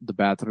the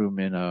bathroom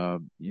in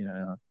in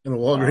a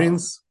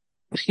Walgreens.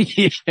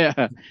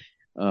 Yeah.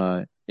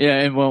 Yeah,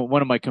 and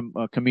one of my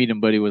comedian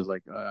buddy was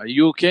like, "Are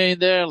you okay in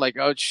there?" Like,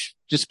 "Oh,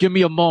 just give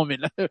me a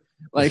moment.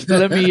 Like,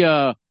 let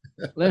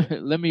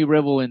me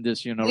revel in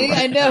this, Yeah,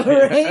 I know,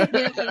 right?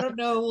 I don't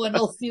know when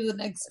I'll see the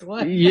next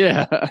one.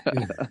 Yeah.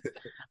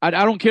 I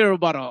don't care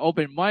about an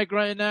open mic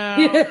right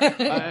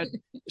now.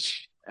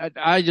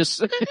 I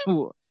just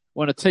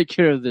want to take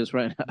care of this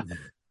right now.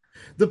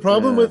 The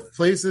problem with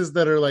places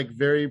that are like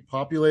very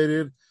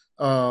populated,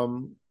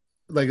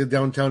 like a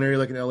downtown area,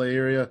 like an LA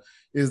area,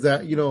 is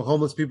that,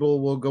 homeless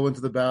people will go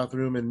into the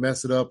bathroom and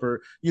mess it up,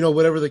 or,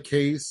 whatever the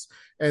case.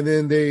 And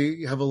then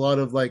they have a lot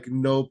of like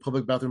no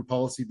public bathroom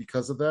policy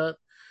because of that.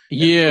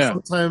 Yeah.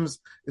 And sometimes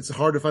it's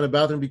hard to find a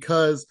bathroom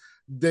because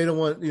they don't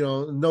want,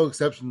 no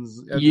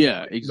exceptions.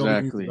 Yeah,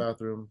 exactly.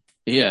 Bathroom.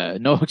 Yeah,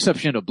 no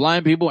exception to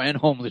blind people and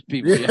homeless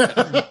people. Yeah.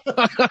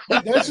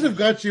 That should have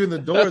got you in the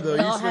door, though.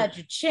 You all had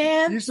your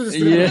chance. You should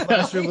have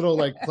flashed your little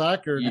like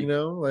placard,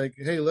 like,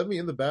 hey, let me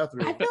in the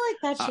bathroom. I feel like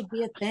that should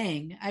be a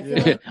thing. I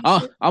feel like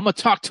I'm gonna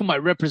talk to my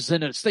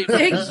state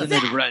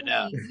representative right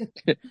now.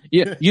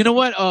 Yeah, you know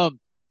what?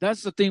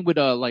 That's the thing with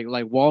like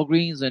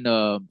Walgreens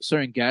and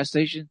certain gas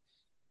stations.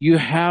 You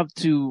have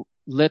to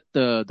let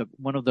the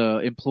one of the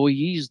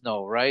employees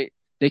know, right?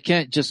 They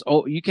can't just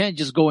you can't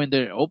just go in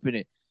there and open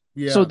it.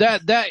 Yeah. So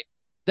that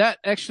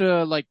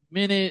extra like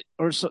minute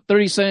or so,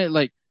 30 seconds,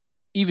 like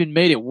even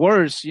made it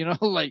worse,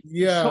 like.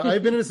 Yeah,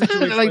 I've been in a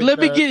situation like let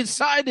me get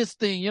inside this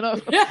thing,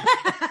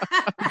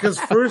 Because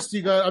first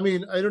you got, I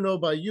mean, I don't know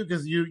about you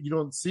because you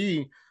don't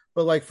see,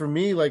 But like for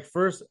me, like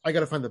first I got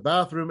to find the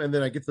bathroom, and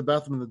then I get to the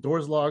bathroom and the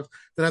door's locked.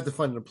 Then I have to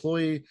find an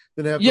employee.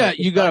 Then I have to Yeah, like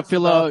you get gotta back to the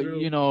fill out,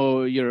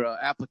 bathroom. your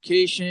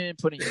application,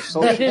 put in your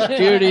social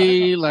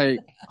security. Like,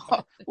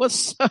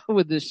 what's up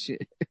with this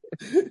shit?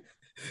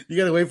 You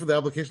got to wait for the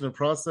application to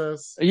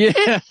process.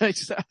 Yeah,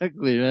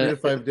 exactly, 3 to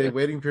 5 day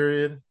waiting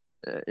period.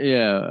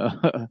 Yeah,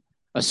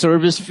 a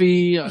service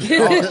fee.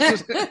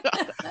 Especially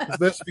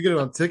if you get it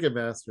on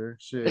Ticketmaster.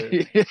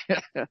 Shit.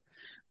 Yeah.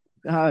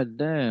 God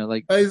damn.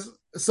 Like, Guys,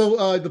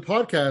 so the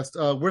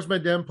podcast, where's my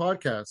damn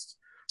podcast?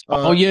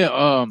 oh Uh, yeah.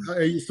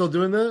 are you still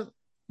doing that?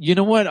 You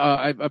know what?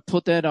 I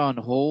put that on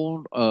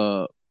hold.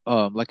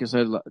 Like I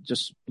said,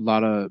 just a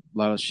lot of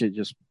shit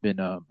just been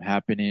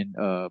happening.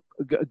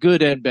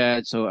 Good and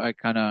bad. So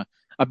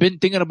I've been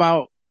thinking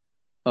about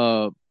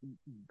uh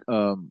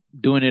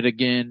doing it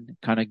again,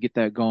 kind of get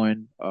that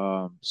going.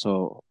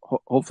 So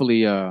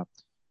hopefully I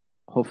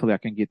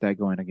can get that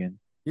going again.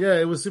 Yeah,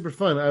 it was super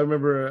fun. I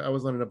remember I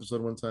was on an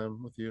episode one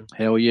time with you.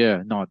 Hell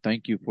yeah. No,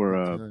 thank you for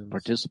Good times.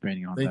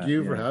 participating on Thank that.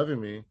 you for Yeah.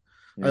 having me.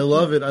 I Heck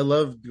love yeah. it. I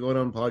love going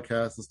on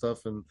podcasts and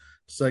stuff and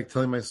just like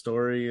telling my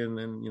story and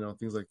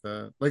things like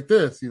that. Like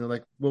this,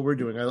 like what we're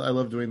doing. I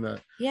love doing that.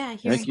 Yeah,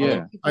 Heck hearing other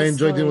yeah. I people's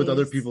enjoy dealing with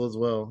other stories. people as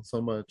well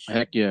so much.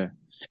 Heck yeah.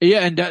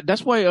 Yeah, and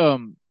that's why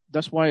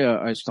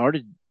I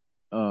started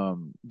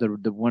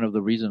the one of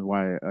the reasons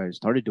why I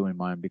started doing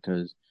mine,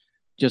 because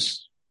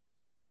just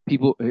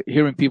people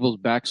hearing people's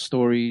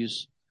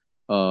backstories,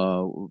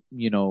 how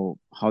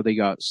they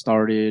got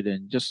started,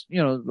 and just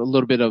a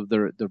little bit of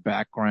their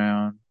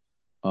background,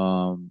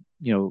 um,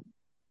 you know,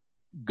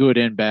 good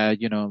and bad,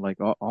 like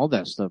all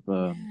that stuff. I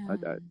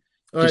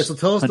All right, so just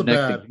tell us the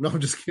connecting. bad. No, I'm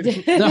just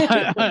kidding. No,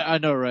 I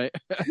know, right?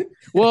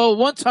 Well,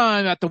 one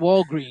time at the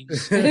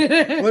Walgreens.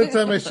 One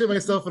time I shit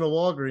myself in a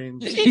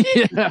Walgreens.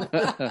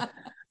 Yeah.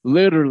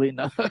 Literally,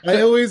 no. I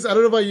don't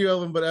know about you,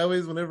 Elvin, but I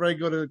always, whenever I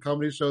go to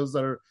comedy shows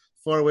that are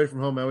far away from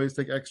home, I always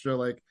take extra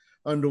like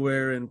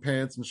underwear and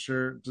pants and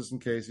shirt just in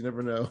case. You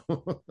never know.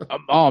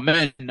 Oh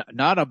man,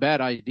 not a bad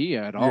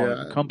idea at all.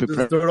 Yeah, Come just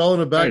prepared. throw it all in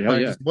a Hell backpack.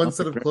 yeah, Just one come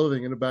set of prepared.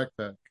 clothing in a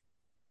backpack.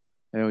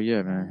 Hell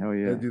yeah, man. Hell I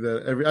yeah. do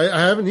that every. I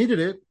haven't needed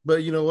it,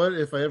 but you know what?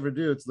 If I ever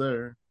do, it's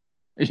there.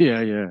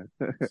 Yeah, yeah.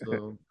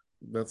 So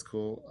that's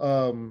cool.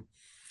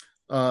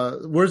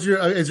 Where's your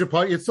is your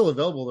podcast? It's still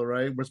available though,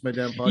 right? Where's my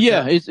damn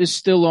Yeah, podcast? it's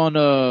still on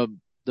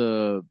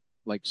the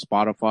like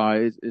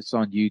Spotify. It's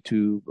on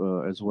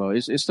YouTube as well.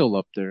 It's still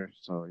up there.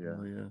 So yeah.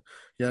 Oh yeah,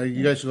 yeah. You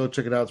Yeah. guys should go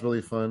check it out. It's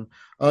really fun.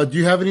 Do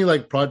you have any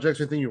like projects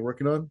or anything you're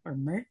working on? Or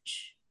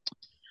merch.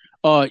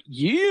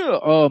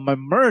 Yeah. My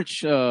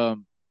merch. I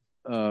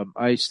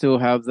still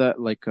have that.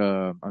 Like,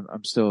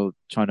 I'm still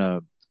trying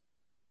to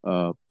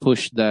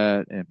push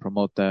that and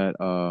promote that.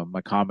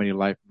 My comedy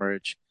life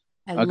merch.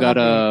 I I got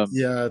love it.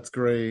 Yeah, it's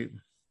great.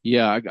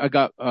 Yeah, I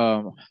got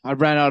I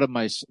ran out of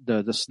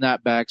the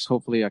snapbacks.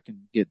 Hopefully I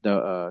can get That's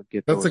a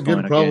those good going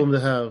again. problem to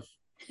have.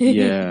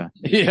 Yeah.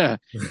 Yeah.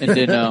 And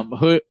then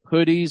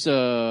hoodies,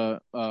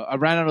 I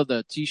ran out of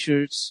the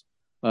t-shirts.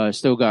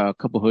 Still got a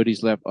couple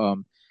hoodies left.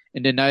 And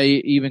then I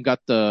even got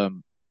the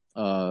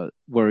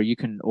where you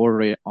can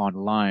order it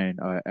online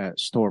at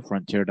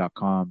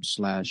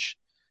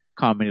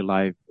storefrontier.com/comedy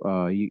life.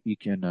 You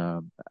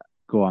can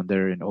go on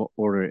there and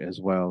order it as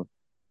well.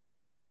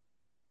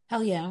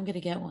 Hell yeah, I'm gonna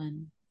get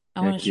one.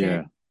 I want Heck to share yeah.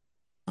 it.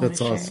 I want That's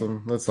to share it.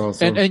 awesome. That's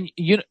And awesome.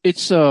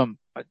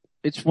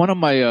 it's one of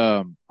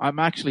my I'm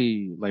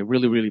actually like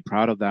really really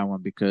proud of that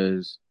one,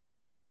 because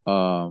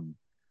um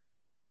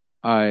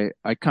I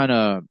kind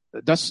of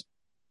that's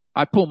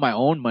I put my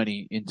own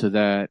money into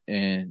that,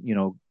 and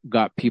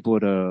got people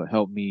to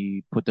help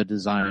me put the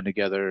design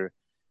together.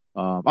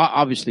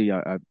 Obviously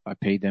I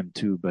paid them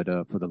too, but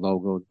for the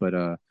logos, but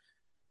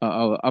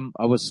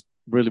I was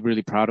really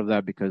really proud of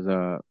that, because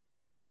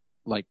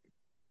like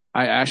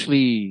I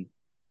actually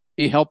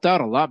it helped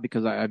out a lot,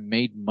 because I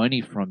made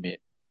money from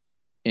it,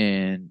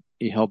 and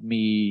it helped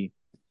me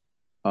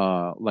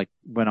like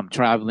when I'm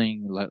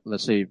traveling,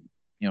 let's say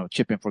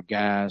chipping for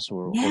gas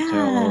or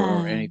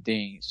hotel or Yeah.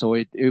 anything. So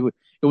it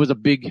was a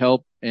big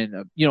help,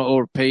 and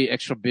or pay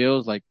extra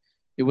bills. Like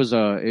it was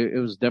it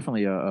was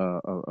definitely a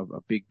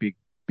big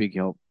big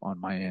help on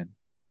my end.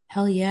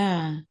 Hell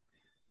yeah.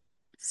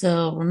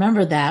 So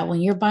remember that when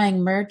you're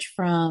buying merch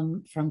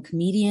from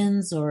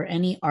comedians or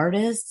any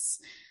artists,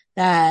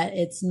 that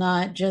it's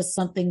not just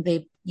something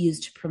they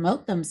use to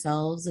promote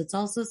themselves. It's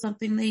also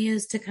something they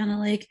use to kind of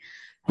like,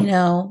 you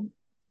know,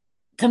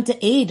 come to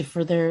aid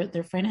for their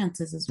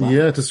finances as well.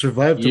 Yeah, to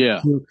survive, to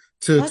Yeah. to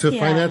to, Fuck to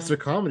finance yeah. their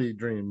comedy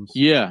dreams.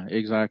 Yeah,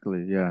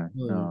 exactly. Yeah.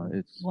 No, Hmm.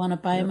 it's Want to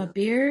buy yeah. them a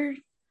beer?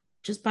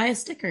 Just buy a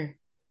sticker.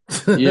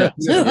 Yeah.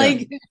 Yeah,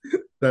 Like,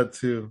 that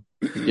too.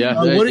 Yeah.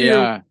 What are your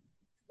Yeah.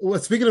 well,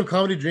 speaking of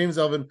comedy dreams,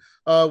 Alvin?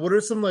 What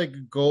are some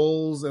like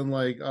goals and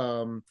like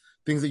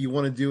things that you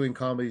want to do in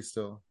comedy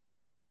still?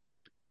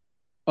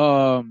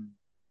 Um,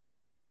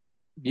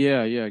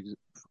 yeah, yeah,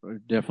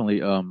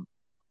 definitely.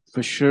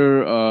 For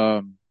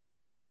sure.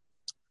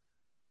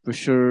 For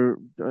sure.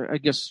 I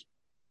guess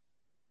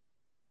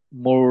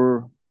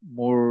more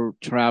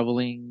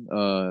traveling,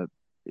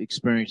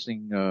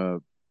 experiencing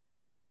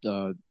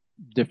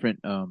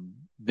different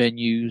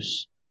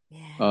venues.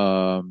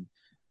 Yeah.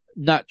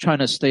 Not trying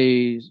to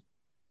stay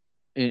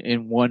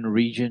in one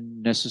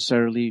region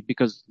necessarily,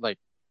 because like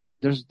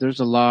there's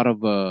a lot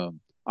of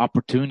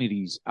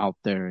opportunities out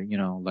there,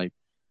 like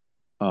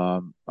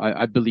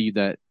I believe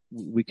that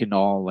we can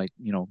all, like,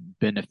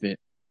 benefit,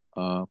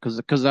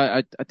 because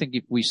I think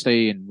if we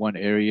stay in one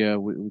area,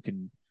 we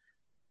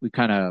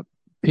kind of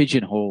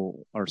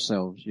pigeonhole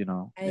ourselves, I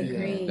in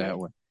agree. that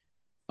way.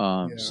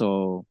 Yeah.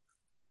 So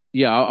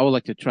yeah, I would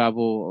like to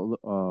travel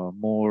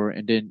more,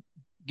 and then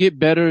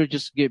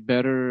just get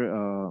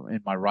better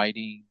in my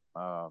writing,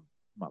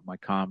 my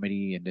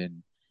comedy, and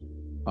then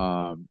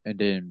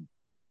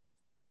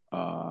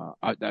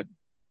I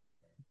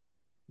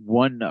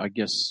one, I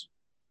guess,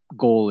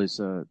 goal is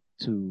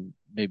to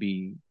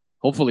maybe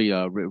hopefully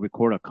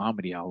record a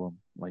comedy album,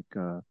 like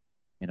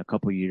in a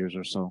couple years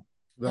or so.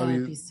 That would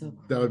That'd be be so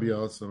that would be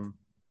cool. awesome.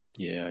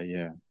 Yeah,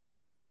 yeah.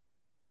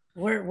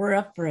 We're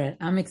up for it.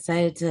 I'm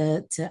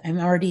excited to I'm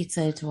already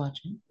excited to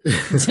watch it.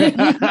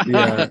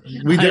 Yeah,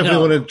 we I definitely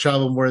want know. to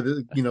travel more,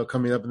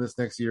 coming up in this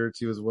next year or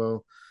two as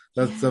well.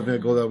 That's definitely a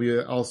goal Yeah. that we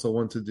also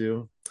want to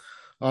do.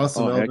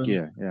 Awesome, Oh, heck Elvin.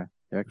 yeah, yeah,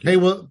 heck Hey, yeah.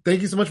 well,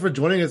 thank you so much for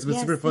joining us. It's been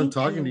Yes, super fun thank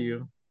talking to you.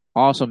 you.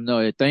 Awesome.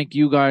 No, thank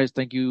you guys.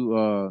 Thank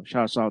you.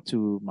 Shouts out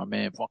to my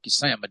man Funky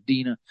Sam,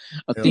 Hell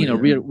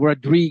Athena yeah.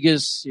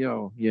 Rodriguez.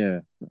 Yeah. Yeah.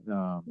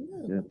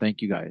 Ooh.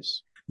 Thank you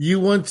guys. You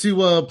want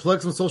to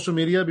plug some social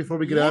media before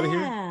we get out of here?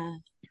 Yeah.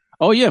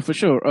 Oh yeah, for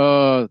sure.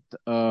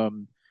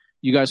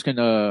 You guys can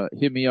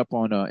hit me up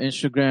on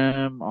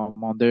Instagram.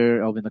 I'm on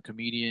there, Elvin the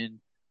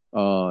Comedian.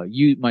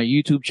 My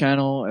YouTube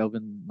channel,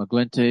 Elvin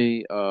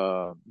Maglinte.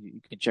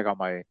 You can check out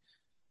my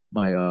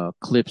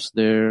clips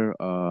there.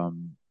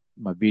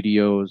 My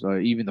videos,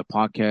 even the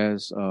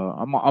podcast.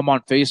 I'm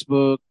on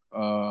Facebook.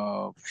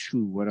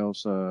 Shoot, what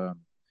else?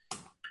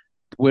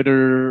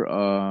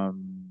 Twitter.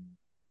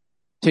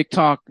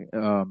 TikTok.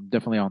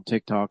 Definitely on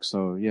TikTok.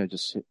 So yeah,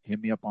 just hit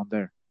me up on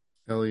there.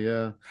 Hell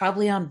yeah.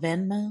 Probably on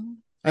Venmo.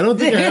 I don't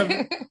think I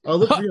have. I'll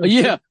look for you on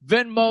Yeah, TikTok.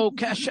 Venmo,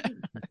 Cash App,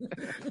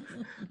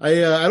 I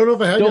don't know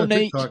if I have you on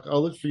donate. TikTok.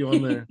 I'll look for you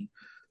on there.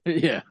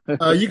 Yeah.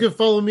 You can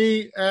follow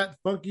me at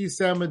Funky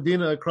Sam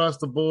Medina across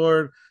the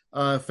board.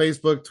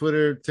 Facebook,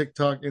 Twitter,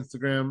 TikTok,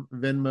 Instagram,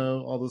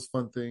 Venmo, all those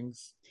fun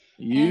things.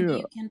 And Yeah.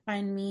 you can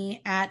find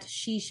me at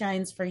She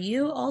Shines For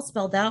You, all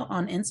spelled out,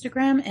 on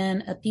Instagram,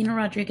 and Athena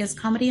Rodriguez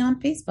Comedy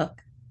on Facebook.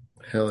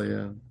 Hell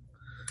yeah.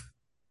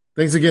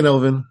 Thanks again,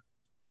 Elvin.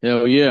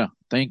 Hell yeah.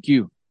 Thank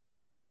you.